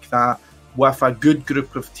something like that, with a good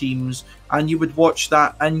group of teams, and you would watch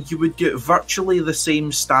that and you would get virtually the same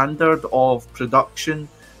standard of production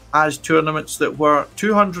as tournaments that were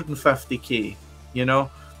 250k. You know,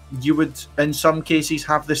 you would in some cases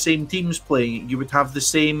have the same teams playing. You would have the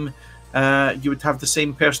same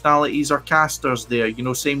personalities or casters there, you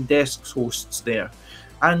know, same desks hosts there,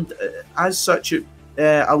 and as such, and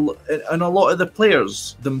a lot of the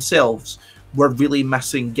players themselves were really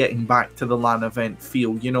missing getting back to the LAN event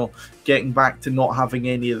feel, you know, getting back to not having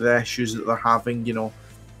any of the issues that they're having, you know.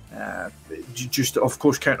 Just, of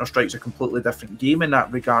course, Counter-Strike's a completely different game in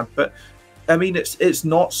that regard, but I mean, it's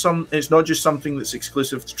not just something that's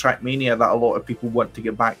exclusive to Trackmania that a lot of people want to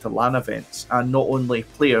get back to LAN events, and not only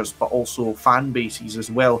players but also fan bases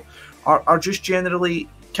as well are just generally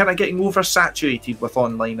kind of getting oversaturated with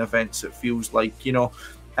online events. It feels like, you know.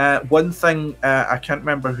 One thing, I can't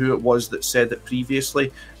remember who it was that said it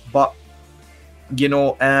previously, but, you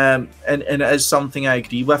know, and it is something I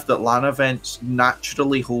agree with, that LAN events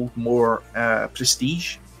naturally hold more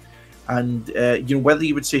prestige. And, you know, whether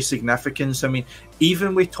you would say significance, I mean,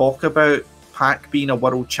 even we talk about PAC being a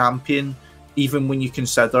world champion, even when you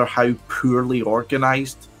consider how poorly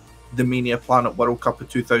organised the Mania Planet World Cup of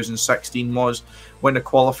 2016 was, when the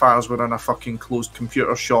qualifiers were in a fucking closed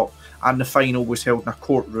computer shop and the final was held in a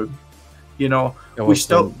courtroom. You know, we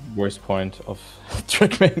still the worst point of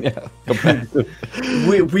Trackmania.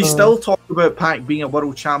 we still talk about PAC being a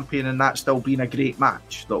world champion and that still being a great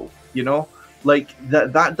match, though. You know, like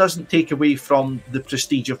that doesn't take away from the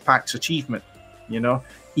prestige of PAC's achievement. You know,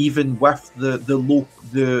 even with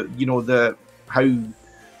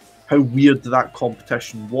how weird that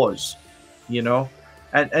competition was, you know,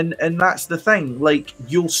 and that's the thing. Like,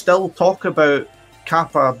 you'll still talk about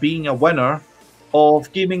Kappa being a winner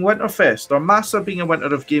of Gaming Winterfest, or Massa being a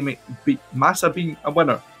winner of Gaming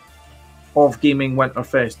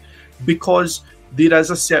Winterfest, because there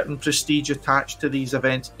is a certain prestige attached to these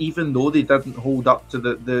events, even though they didn't hold up to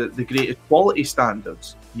the greatest quality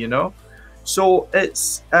standards, you know. So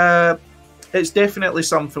it's definitely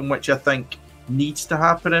something which I think needs to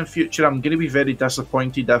happen in future. I'm going to be very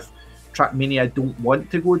disappointed if Trackmania don't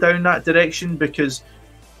want to go down that direction, because,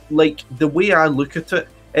 like, the way I look at it,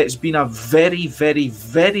 it's been a very, very,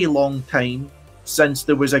 very long time since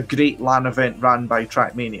there was a great LAN event ran by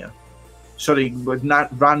Trackmania. Sorry,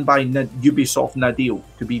 ran by Ubisoft Nadeo,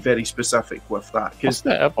 to be very specific with that. Because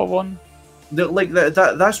the ever one?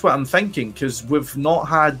 That's what I'm thinking, because we've not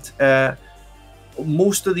had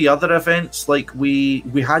most of the other events. Like, we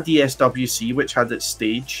had the SWC, which had its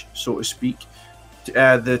stage, so to speak.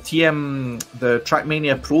 The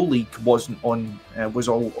Trackmania Pro League wasn't on, was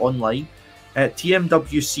all online.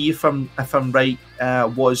 TMWC, if I'm right,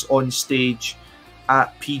 was on stage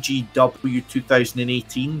at PGW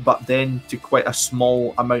 2018, but then to quite a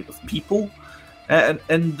small amount of people.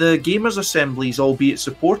 And the Gamers Assemblies, albeit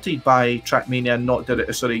supported by Trackmania and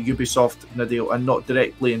Ubisoft Nadeo, and not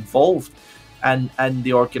directly involved in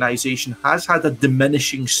the organisation, has had a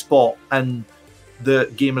diminishing spot in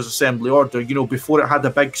the Gamers Assembly order. You know, before it had a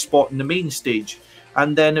big spot in the main stage,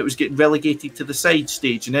 and then it was getting relegated to the side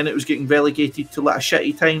stage, and then it was getting relegated to like a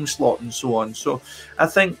shitty time slot and so on. So I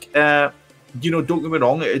think, you know, don't get me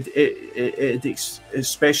wrong, it'd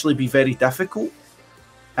especially be very difficult.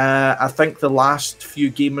 I think the last few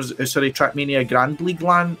Trackmania Grand League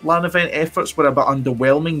LAN event efforts were a bit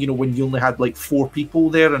underwhelming, you know, when you only had like 4 people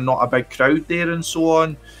there and not a big crowd there and so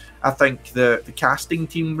on. I think the casting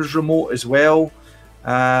team was remote as well.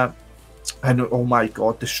 And oh my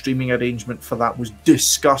god, the streaming arrangement for that was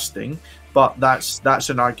disgusting. but that's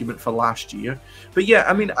an argument for last year. But yeah,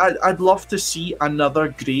 I mean, I'd love to see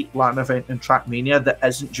another great LAN event in Trackmania that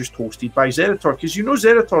isn't just hosted by Zerator, because you know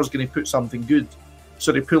Zerator's going to put something good.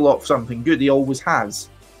 So they pull off something good. He always has,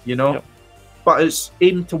 you know. Yep. But it's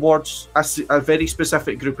aimed towards a very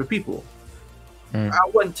specific group of people. I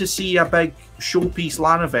want to see a big showpiece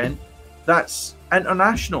LAN event that's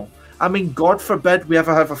international. I mean, God forbid we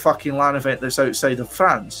ever have a fucking LAN event that's outside of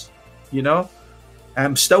France, you know?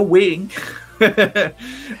 I'm still waiting.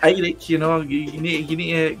 Eric, you know, you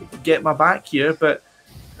need to get my back here, but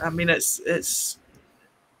I mean,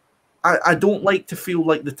 I don't like to feel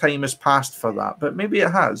like the time has passed for that, but maybe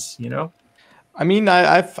it has, you know? I mean,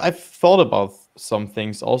 I've thought about some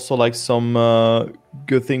things, also like some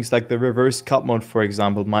good things, like the reverse cup mode, for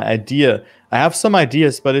example. I have some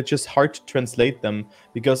ideas, but it's just hard to translate them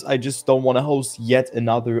because I just don't want to host yet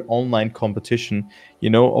another online competition. You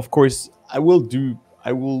know, of course, I will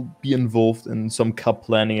be involved in some cup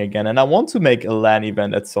planning again, and I want to make a LAN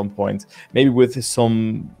event at some point, maybe with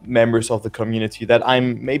some members of the community that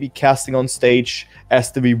I'm maybe casting on stage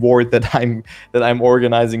as the reward that I'm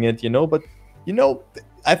organizing it. You know, but you know,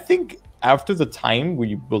 I think after the time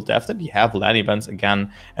we will definitely have LAN events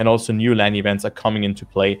again, and also new LAN events are coming into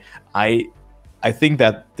play. I think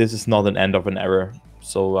that this is not an end of an era.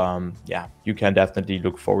 So yeah, you can definitely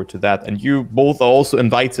look forward to that. And you both are also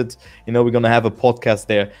invited. You know, we're gonna have a podcast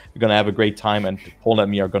there. We're gonna have a great time, and Paul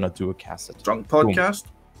and me are gonna do a cast. Drunk podcast.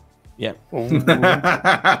 Boom.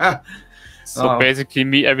 Yeah. So basically,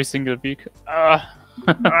 me every single week.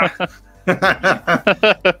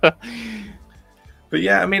 But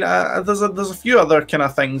yeah, I mean, there's a few other kind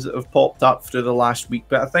of things that have popped up through the last week,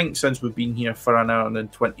 but I think since we've been here for an hour and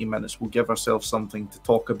 20 minutes, we'll give ourselves something to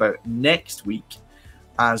talk about next week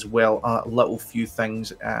as well. A little few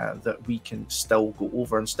things that we can still go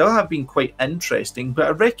over and still have been quite interesting, but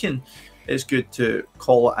I reckon it's good to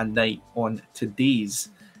call it a night on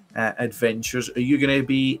today's adventures. Are you going to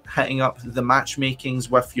be hitting up the matchmakings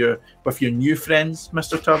with your new friends,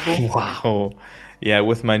 Mr. Turbo? Wow. Yeah,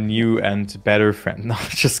 with my new and better friend. No,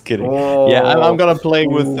 just kidding. Yeah, I'm gonna play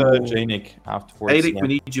with Janik afterwards. Eric, we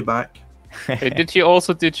need you back. Hey, did he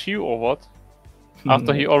also ditch you or what?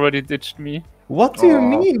 After he already ditched me? What do you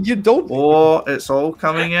mean? You don't... Oh, it's all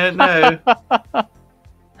coming out now.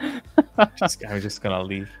 I'm just gonna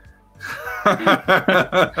leave.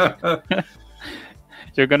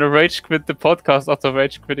 You're gonna rage quit the podcast after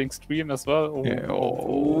rage quitting stream as well? Oh. Yeah.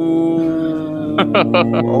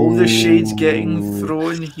 All the shades getting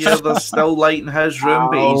thrown here. They're still lighting his room,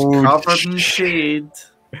 but he's covered in shade.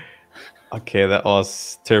 Okay, that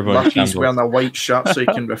was terrible. Lucky's wearing a white shirt so he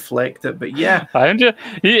can reflect it, but yeah.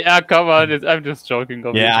 Come on, I'm just joking.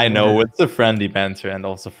 Obviously. Yeah, I know. It's a friendly banter, and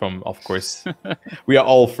also from, of course, we are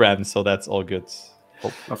all friends, so that's all good.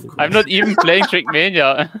 I'm not even playing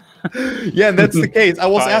Trackmania. Yeah, that's the case. I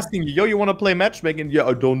was asking you, you want to play matchmaking? Yeah,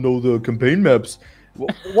 I don't know the campaign maps.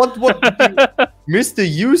 What Mr.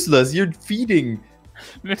 Useless, you're feeding.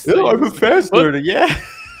 I'm a fast learner, yeah.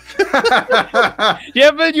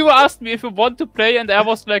 Yeah, well, you asked me if you want to play, and I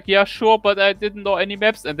was like, yeah, sure, but I didn't know any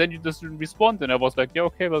maps, and then you just didn't respond, and I was like, yeah,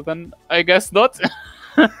 okay, well, then I guess not.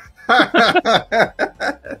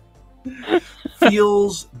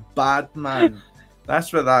 Feels bad, man.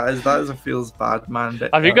 That's what that is. That is a feels bad, man.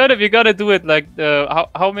 We gotta do it like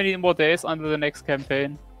how many more days under the next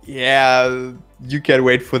campaign? Yeah, you can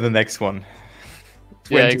wait for the next one.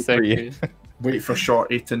 23. Yeah, exactly. Wait for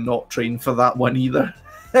Shorty to not train for that one either.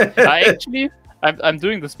 I'm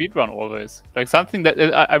doing the speedrun always. Like something that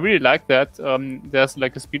I really like that. There's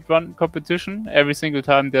like a speedrun competition every single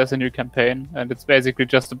time there's a new campaign, and it's basically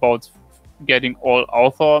just about getting all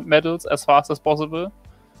author medals as fast as possible.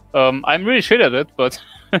 I'm really shit at it, but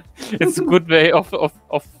it's a good way of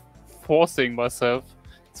forcing myself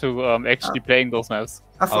to actually playing those maps.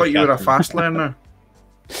 I thought you were a fast learner.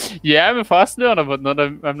 Yeah, I'm a fast learner, but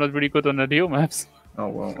I'm not really good on the Neo maps. Oh,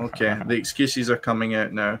 well, okay. The excuses are coming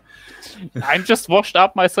out now. I'm just washed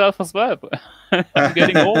up myself as well. I'm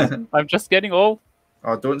getting old. I'm just getting old.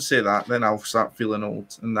 Oh, don't say that. Then I'll start feeling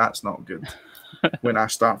old, and that's not good. When I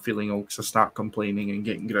start feeling old, because I start complaining and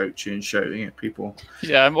getting grouchy and shouting at people.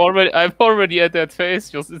 Yeah, I'm already at that phase.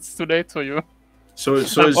 Just it's too late for you. So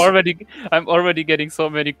I'm already getting so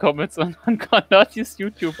many comments on cannot use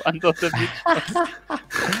YouTube under the videos.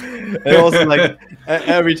 And also, like,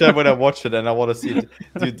 every time when I watch it and I want to see it,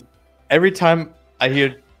 dude, every time I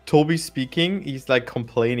hear Toby speaking, he's like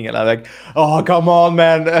complaining, and I'm like, oh, come on,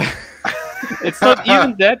 man. It's not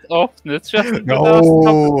even that often. It's just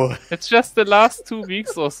it's just the last 2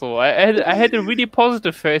 weeks or so. I had a really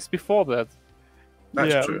positive phase before that.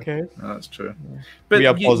 That's true. Okay. That's true. We But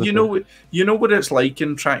are you know what it's like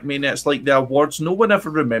in Trackmania. It's like the awards. No one ever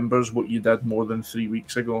remembers what you did more than 3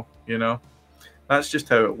 weeks ago. You know, that's just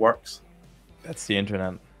how it works. That's the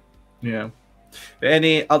internet. Yeah.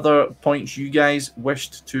 Any other points you guys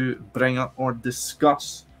wished to bring up or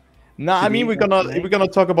discuss? No, I mean we're gonna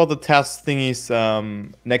talk about the test thingies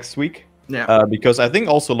next week. Yeah. Because I think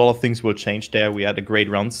also a lot of things will change there. We had a great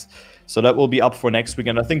runs, so that will be up for next week.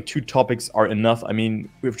 And I think 2 topics are enough. I mean,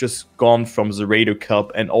 we've just gone from the Zerator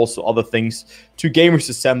Cup and also other things to Gamers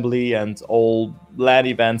Assembly and all LAN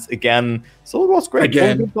events again. So it was great.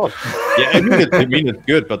 Again. Yeah, I mean it's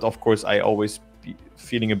good, but of course I always be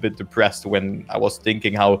feeling a bit depressed when I was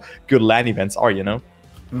thinking how good LAN events are, you know.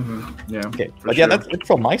 Mm-hmm. Yeah. Okay, but yeah, that's it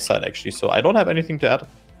from my side actually. So I don't have anything to add.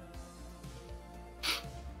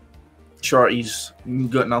 Shorty's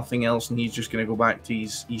got nothing else, and he's just gonna go back to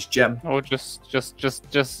his gym. Oh, let's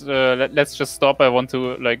just stop. I want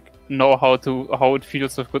to know how it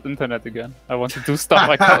feels with good internet again. I want to do stuff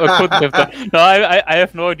I couldn't have done. No, I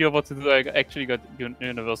have no idea what to do. I actually got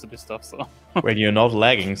university stuff, so When you're not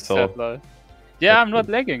lagging, so yeah, I'm not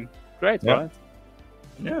lagging. Great, Yeah. right?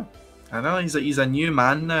 Yeah, I know he's a new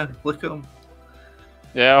man now. Look at him.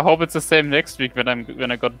 Yeah, I hope it's the same next week when I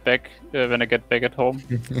get back at home.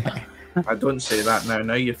 I don't say that now.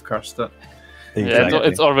 Now you've cursed it. Yeah,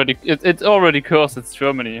 it's already cursed. It's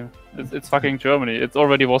Germany. It's fucking Germany. It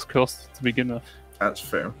already was cursed to begin with. That's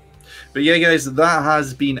fair. But yeah, guys, that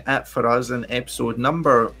has been it for us in episode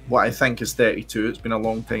number, what I think is 32. It's been a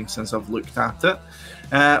long time since I've looked at it.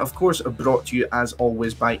 Of course, brought to you as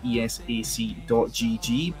always by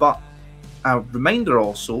esac.gg. But a reminder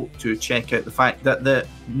also to check out the fact that the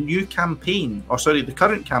new campaign, the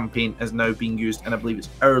current campaign is now being used, and I believe it's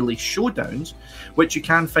early showdowns, which you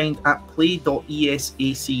can find at play.esac.gg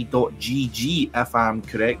if I'm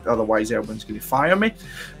correct. Otherwise, everyone's going to fire me.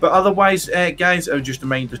 But otherwise, guys, just a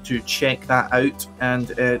reminder to check that out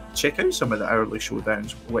and check out some of the early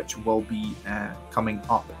showdowns, which will be coming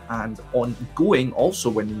up and ongoing also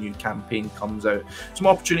when the new campaign comes out. Some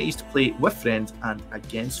opportunities to play with friends and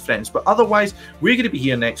against friends. But otherwise, we're going to be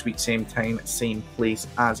here next week, same time, same place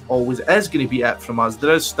as always. It is going to be it from us.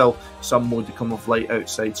 There is still some modicum of light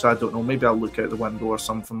outside, so I don't know, maybe I'll look out the window or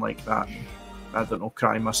something like that. I don't know,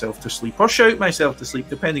 cry myself to sleep or shout myself to sleep,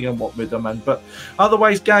 depending on what mood I'm in. But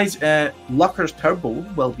otherwise, guys,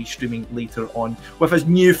 LuckersTurbo will be streaming later on with his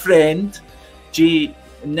new friend,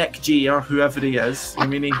 Nick J, or whoever he is. I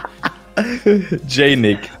mean, J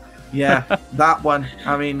Nick. Yeah, that one.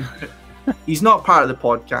 I mean, he's not part of the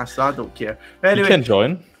podcast, so I don't care. Anyway, You can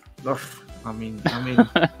join. I mean,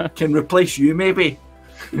 can replace you maybe.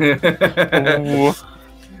 And have more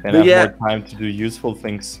time to do useful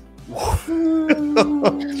things.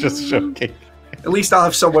 Just joking. At least I'll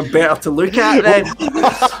have someone better to look at then.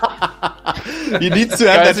 You need to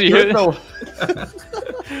have that journal.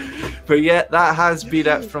 But yeah, that has been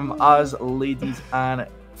it from us, ladies and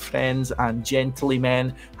friends and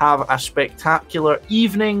gentlemen. Have a spectacular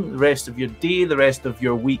evening, the rest of your day, the rest of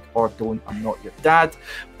your week, or don't, I'm not your dad.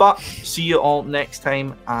 But see you all next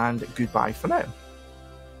time, and goodbye for now.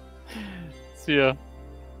 See ya.